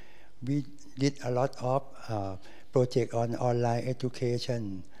 We did a lot of projects on online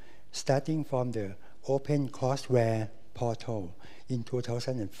education, starting from the open courseware portal. In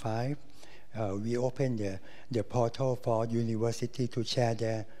 2005, we opened the portal for university to share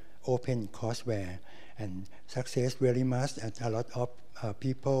their open courseware, and success very much, and a lot of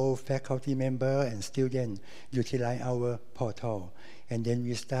people, faculty member and students utilize our portal. And then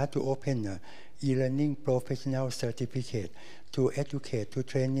we start to open e-learning professional certificate to educate, to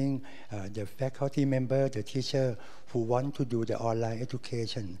training the faculty member, the teacher who want to do the online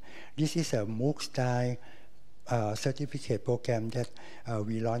education. This is a MOOC style certificate program that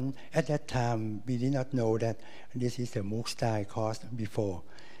we launched. At that time, we did not know that this is a MOOC style course before.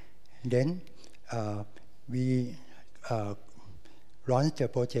 Then we launched a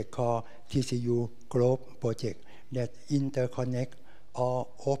project called TCU Globe Project that interconnect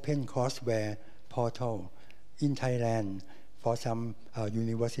all open courseware portal in Thailand for some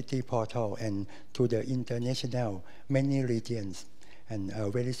university portal and to the international many regions, and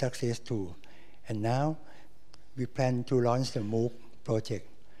very successful. And now we plan to launch the MOOC project.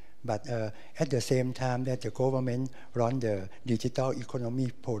 But at the same time that the government launched the digital economy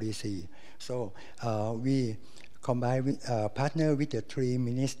policy. So we combine with, partner with the three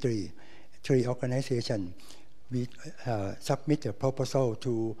ministry, three organizations. We submit a proposal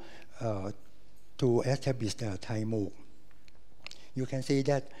to establish the Thai MOOC. You can see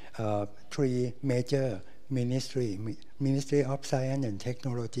that three major ministry: Ministry of Science and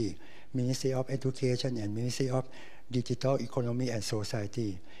Technology, Ministry of Education, and Ministry of Digital Economy and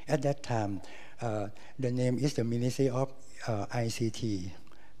Society. At that time, the name is the Ministry of ICT,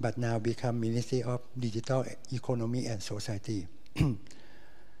 but now become Ministry of Digital Economy and Society.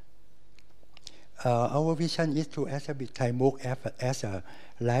 Our vision is to establish Thai MOOC as a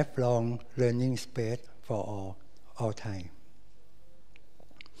lifelong learning space for all Thai.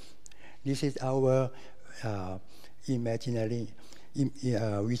 This is our imaginary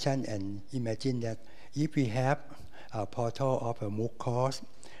vision, and imagine that if we have a portal of a MOOC course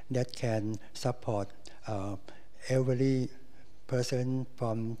that can support every person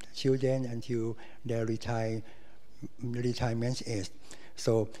from children until their retirement age.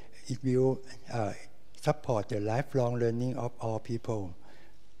 So it will support the lifelong learning of all people.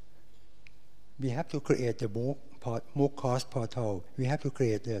 We have to create the MOOC course portal. We have to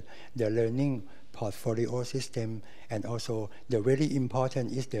create the learning portfolio system, and also the very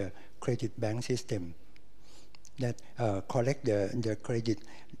important is the credit bank system that collect the credit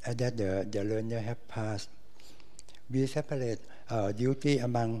that the learner have passed. We separate duty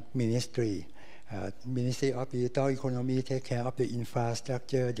among ministry. Ministry of Digital Economy take care of the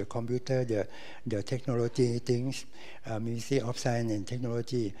infrastructure, the computer, the technology things. Ministry of Science and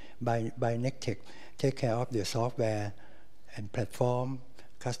Technology by BITEC take care of the software and platform,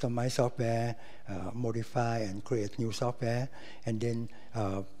 customize software, modify and create new software. And then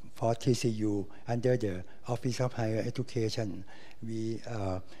for TCU, under the Office of Higher Education, we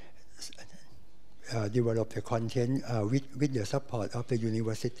develop the content with the support of the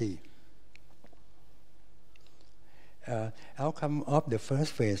university. Outcome of the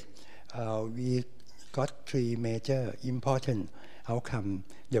first phase, we got three major important outcomes.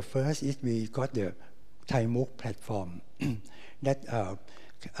 The first is we got the Thai MOOC platform that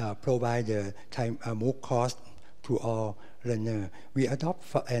provide the Thai MOOC course to all learners. We adopt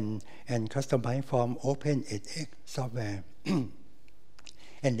and customize from open edX software.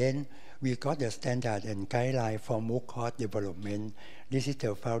 And then we got the standard and guideline for MOOC course development. This is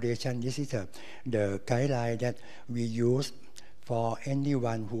the foundation. This is the guideline that we use for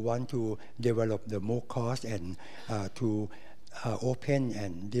anyone who want to develop the MOOC course and to open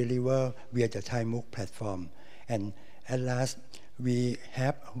and deliver via the Thai MOOC platform. And at last, we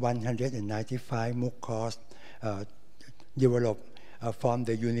have 195 MOOC courses developed from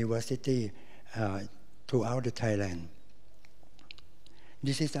the university throughout the Thailand.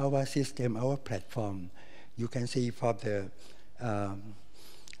 This is our system, our platform. You can see from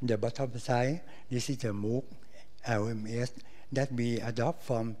the bottom side, this is the MOOC LMS that we adopt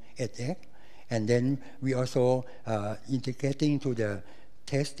from edX. And then we also integrating to the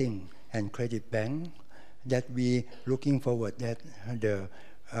testing and credit bank that we looking forward that the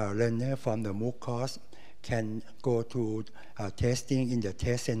learner from the MOOC course can go to testing in the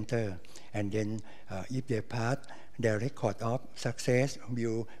test center. And then if they pass, the record of success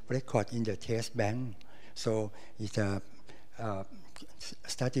will record in the test bank. So it's a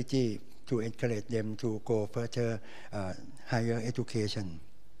strategy to encourage them to go further higher education.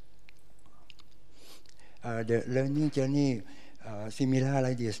 The learning journey similar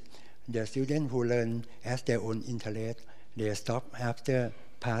like this. The students who learn as their own interest, they stop after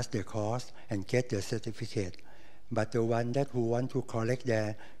pass the course and get the certificate. But the one that who want to collect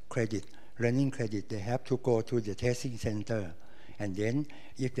their credit learning credit, they have to go to the testing center. And then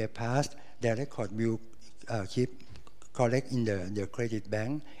if they pass, their record will keep collect in the credit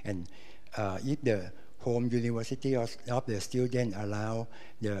bank. And if the home university of the student allow,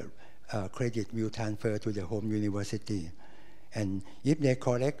 the credit will transfer to the home university. And if they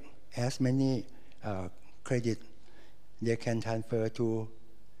collect as many credit, they can transfer to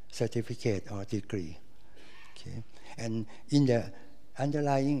certificate or degree. Okay. And in the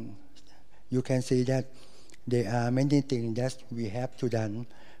underlying, you can see that there are many things that we have to done.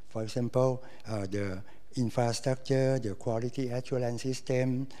 For example, the infrastructure, the quality assurance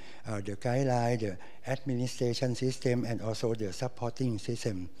system, the guideline, the administration system, and also the supporting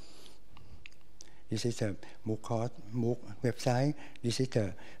system. This is a MOOC website. This is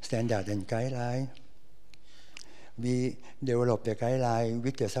the standard and guideline. We developed the guideline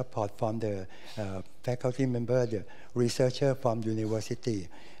with the support from the faculty member, the researcher from university.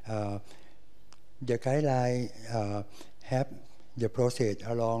 The guideline have the process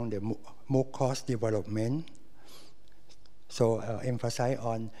along the MOOC course development. So emphasize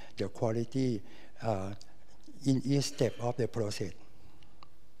on the quality in each step of the process.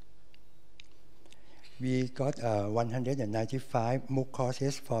 We got 195 MOOC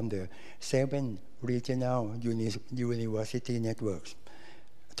courses from the 7 regional university networks.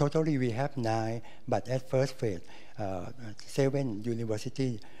 Totally we have 9, but at first phase, 7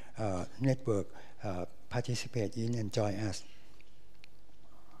 university network participate in and join us.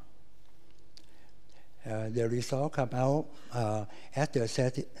 The result come out as the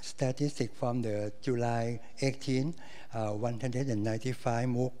statistic from the July 18, 195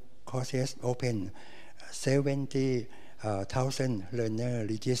 MOOC courses open, 70,000 learners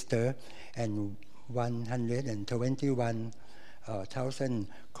registered, and 121,000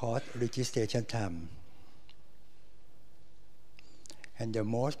 course registration time. And the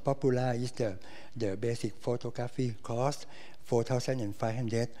most popular is the basic photography course,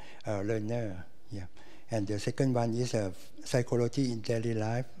 4,500 learners. Yeah. And the second one is psychology in daily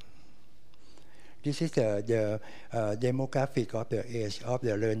life. This is the demographic of the age of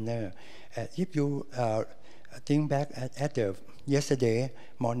the learner. If you think back at the yesterday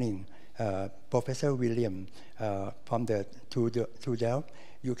morning, Professor William from the 2000,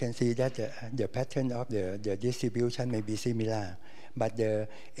 you can see that the pattern of the distribution may be similar, but the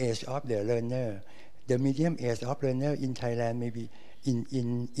age of the learner, the median age of learner in Thailand may be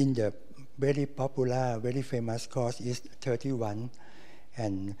in the very popular, very famous course is 31.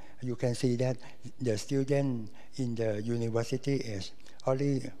 And you can see that the student in the university is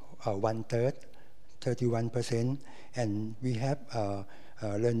only 1/3, 31%, and we have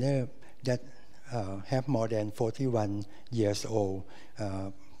learners that have more than 41 years old,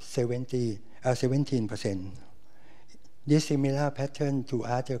 17%. This similar pattern to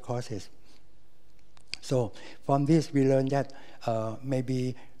other courses. So from this we learned that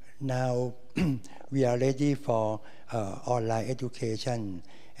maybe now we are ready for online education,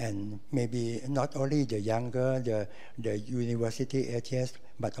 and maybe not only the younger, the university ages,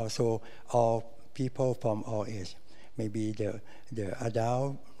 but also all people from all age. Maybe the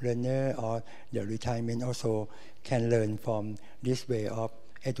adult learner or the retirement also can learn from this way of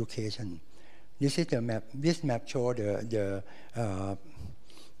education. This is the map. This map shows the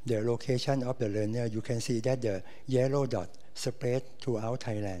location of the learner. You can see that the yellow dot spread throughout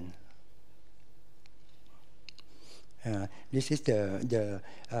Thailand. This is the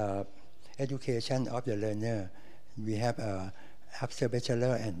education of the learner. We have after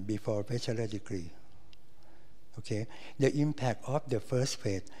bachelor and before bachelor degree. Okay, the impact of the first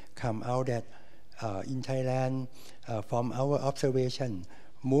phase come out that in Thailand, from our observation,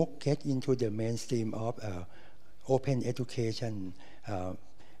 MOOC get into the mainstream of open education.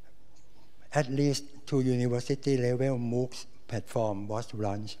 At least 2 university level MOOC platform was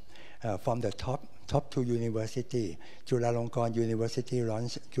launched from the top 2 university. Chulalongkorn University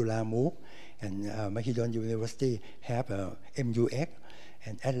launched Chula MOOC, and Mahidol University have MUX,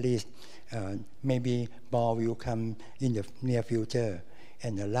 and at least maybe more will come in the near future.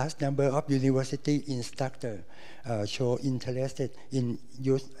 And the last number of university instructors show interested in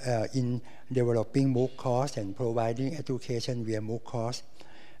developing MOOC course and providing education via MOOC course.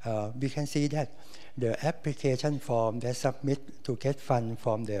 We can see that the application form that submit to get fund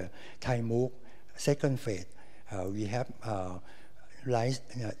from the Thai MOOC second phase, we have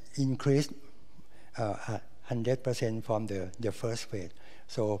increased 100% from the first phase.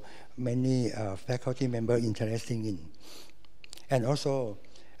 So many faculty members interested in. And also,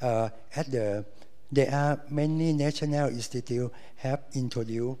 there are many national institutes have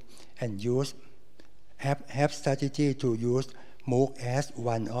introduced and have strategy to use MOOC as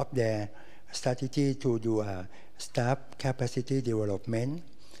one of their strategy to do staff capacity development.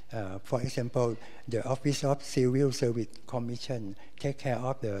 For example, the Office of Civil Service Commission take care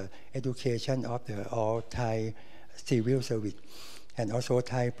of the education of the all Thai civil service, and also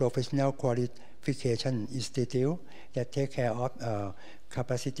Thai Professional Qualification Institute that take care of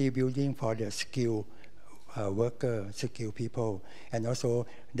capacity building for the skilled worker, skilled people, and also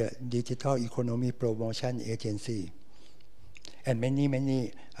the Digital Economy Promotion Agency, and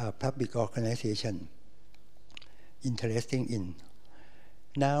many public organizations interesting in.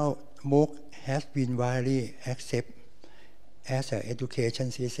 Now, MOOC has been widely accepted as an education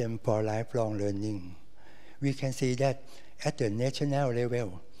system for lifelong learning. We can see that at the national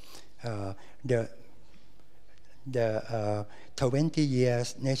level, the 20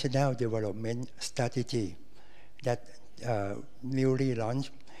 years National Development Strategy that newly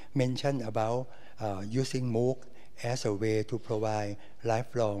launched mentioned about using MOOC as a way to provide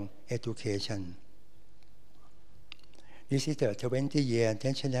lifelong education. This is the 20-year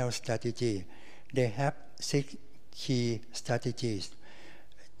national strategy. They have 6 key strategies.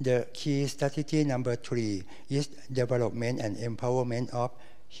 The key strategy number 3 is development and empowerment of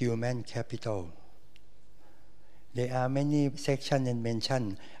human capital. There are many sections and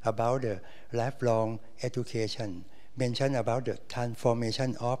mention about the lifelong education, mention about the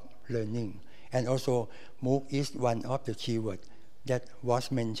transformation of learning, and also MOOC is one of the keywords that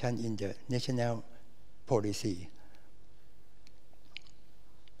was mentioned in the national policy.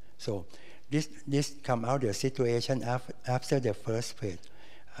 So this come out the situation after the first phase.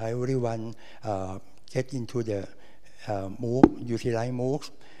 I really want get into the MOOC, utilize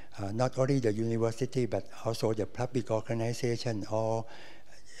MOOCs, not only the university but also the public organization or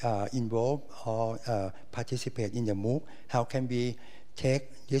involved or participate in the MOOC. How can we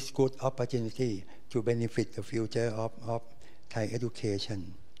take this good opportunity to benefit the future of Thai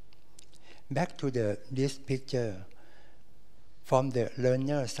education? Back to this picture. From the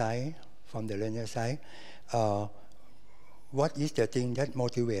learner side, what is the thing that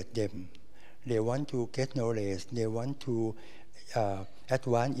motivates them? They want to get knowledge, they want to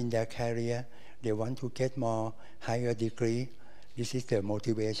advance in their career, they want to get more higher degree. This is the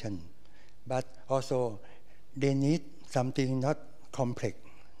motivation. But also, they need something not complex,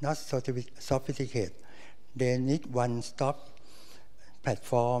 not sophisticated. They need one-stop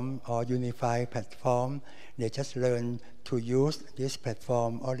platform or unified platform. They just learn to use this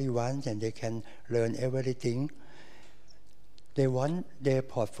platform only once and they can learn everything. They want their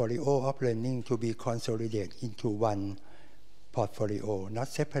portfolio of learning to be consolidated into one portfolio, not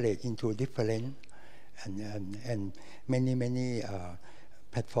separate into different and many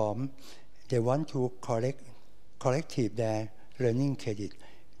platforms. They want to collective their learning credit,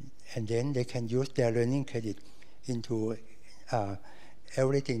 and then they can use their learning credit into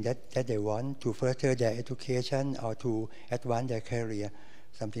everything that they want to further their education or to advance their career,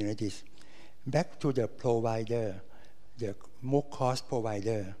 something like this. Back to the provider, the MOOC course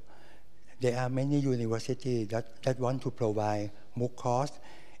provider. There are many universities that want to provide MOOC course,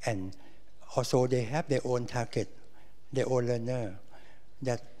 and also they have their own target, their own learner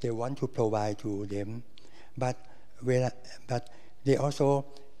that they want to provide to them. But they also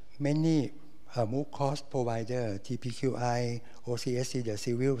many MOOC course provider, TPQI, OCSC, the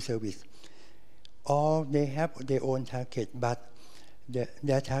civil service, all they have their own target, but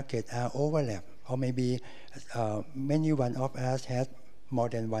their target are overlap, or maybe many one of us has more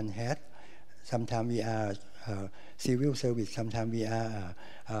than one hat. Sometimes we are civil service, sometimes we are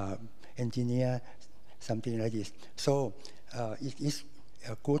engineer, something like this. So it is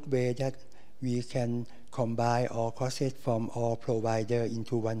a good way that we can combine all courses from all providers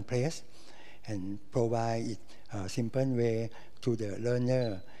into one place and provide it a simple way to the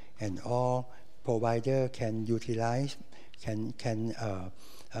learner, and all provider can utilize, can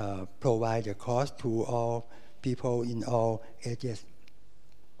provide the course to all people in all ages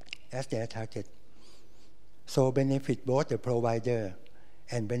as their target. So benefit both the provider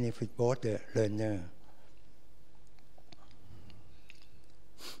and benefit both the learner.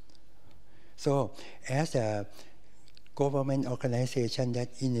 So as a government organization that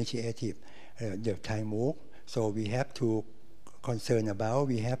initiative the Thai MOOC, so we have to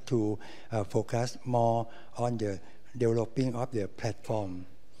we have to focus more on the developing of the platform.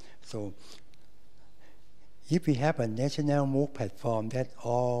 So if we have a national MOOC platform that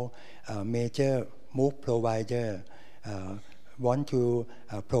all major MOOC provider want to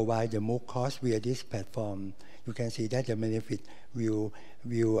provide the MOOC course via this platform, you can see that the benefit will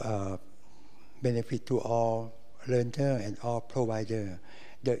benefit to all learner and all provider.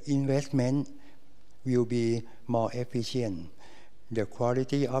 The investment will be more efficient. the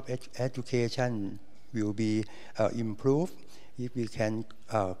quality of education will be improved if we can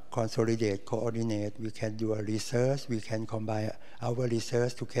consolidate, coordinate, we can do a research, we can combine our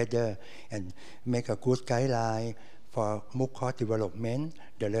research together and make a good guideline for MOOC course development.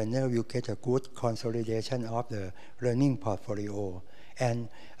 The learner will get a good consolidation of the learning portfolio. And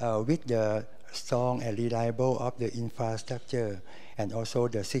with the strong and reliable of the infrastructure and also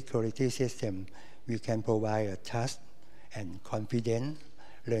the security system, we can provide a trust and confident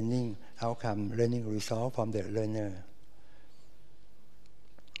learning outcome, learning result from the learner.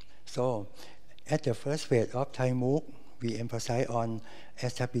 So at the first phase of Thai MOOC, we emphasize on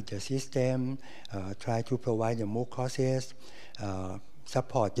establish the system, try to provide the MOOC courses,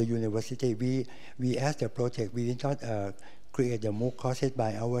 support the university. We as the project, we did not create the MOOC courses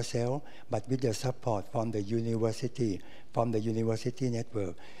by ourselves, but with the support from the university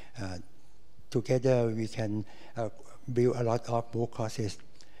network. Together we can build a lot of MOOC courses.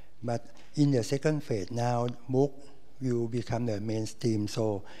 But in the second phase now, MOOC will become the mainstream,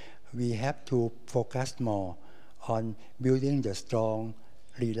 so we have to focus more on building the strong,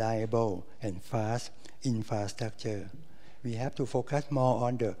 reliable, and fast infrastructure. We have to focus more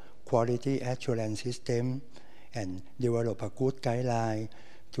on the quality assurance system and develop a good guideline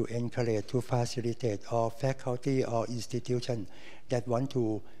to encourage, to facilitate all faculty or institutions that want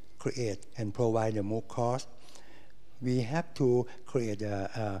to create and provide the MOOC course. We have to create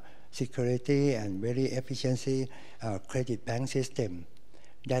a security and very efficiency credit bank system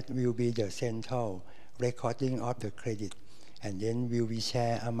that will be the central recording of the credit, and then will be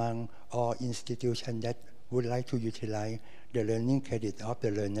shared among all institutions that would like to utilize the learning credit of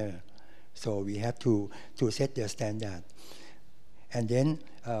the learner. So we have to set the standard. And then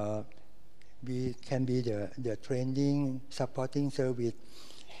we can be the training, supporting service,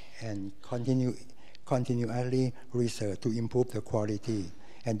 and continually research to improve the quality,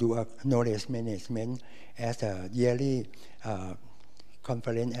 and do a knowledge management as a yearly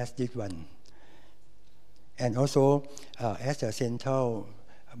conference as this one. And also, as a central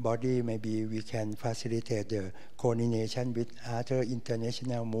body, maybe we can facilitate the coordination with other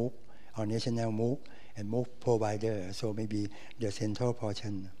international MOOC or national MOOC and MOOC provider. So maybe the central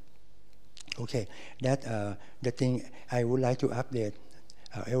portion. Okay, that's the thing I would like to update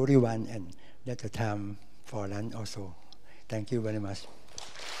everyone, and that's the time for lunch also. Thank you very much.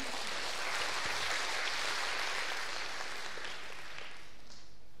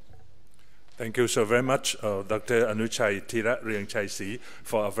 Thank you so very much, Dr. Anuchai Thirariangchaisi,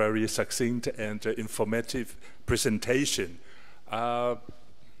 for a very succinct and informative presentation.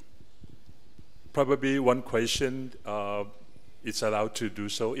 Probably one question is allowed to do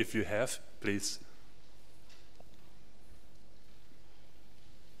so if you have, please.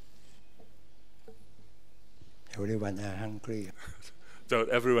 Everyone are hungry. So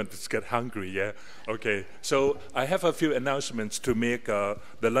everyone just get hungry, yeah? Okay, so I have a few announcements to make. The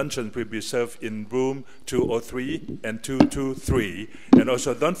luncheon will be served in room 203 and 223. And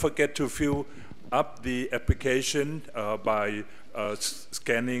also don't forget to fill up the application by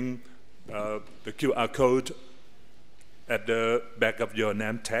scanning the QR code at the back of your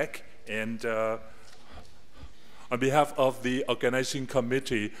name tag. And on behalf of the organizing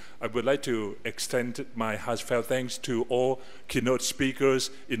committee, I would like to extend my heartfelt thanks to all keynote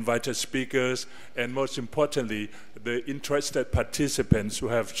speakers, invited speakers, and most importantly, the interested participants who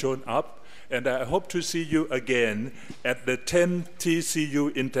have shown up. And I hope to see you again at the 10th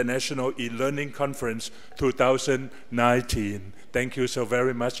TCU International e-Learning Conference 2019. Thank you so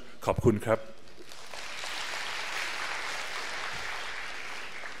very much. ขอบคุณครับ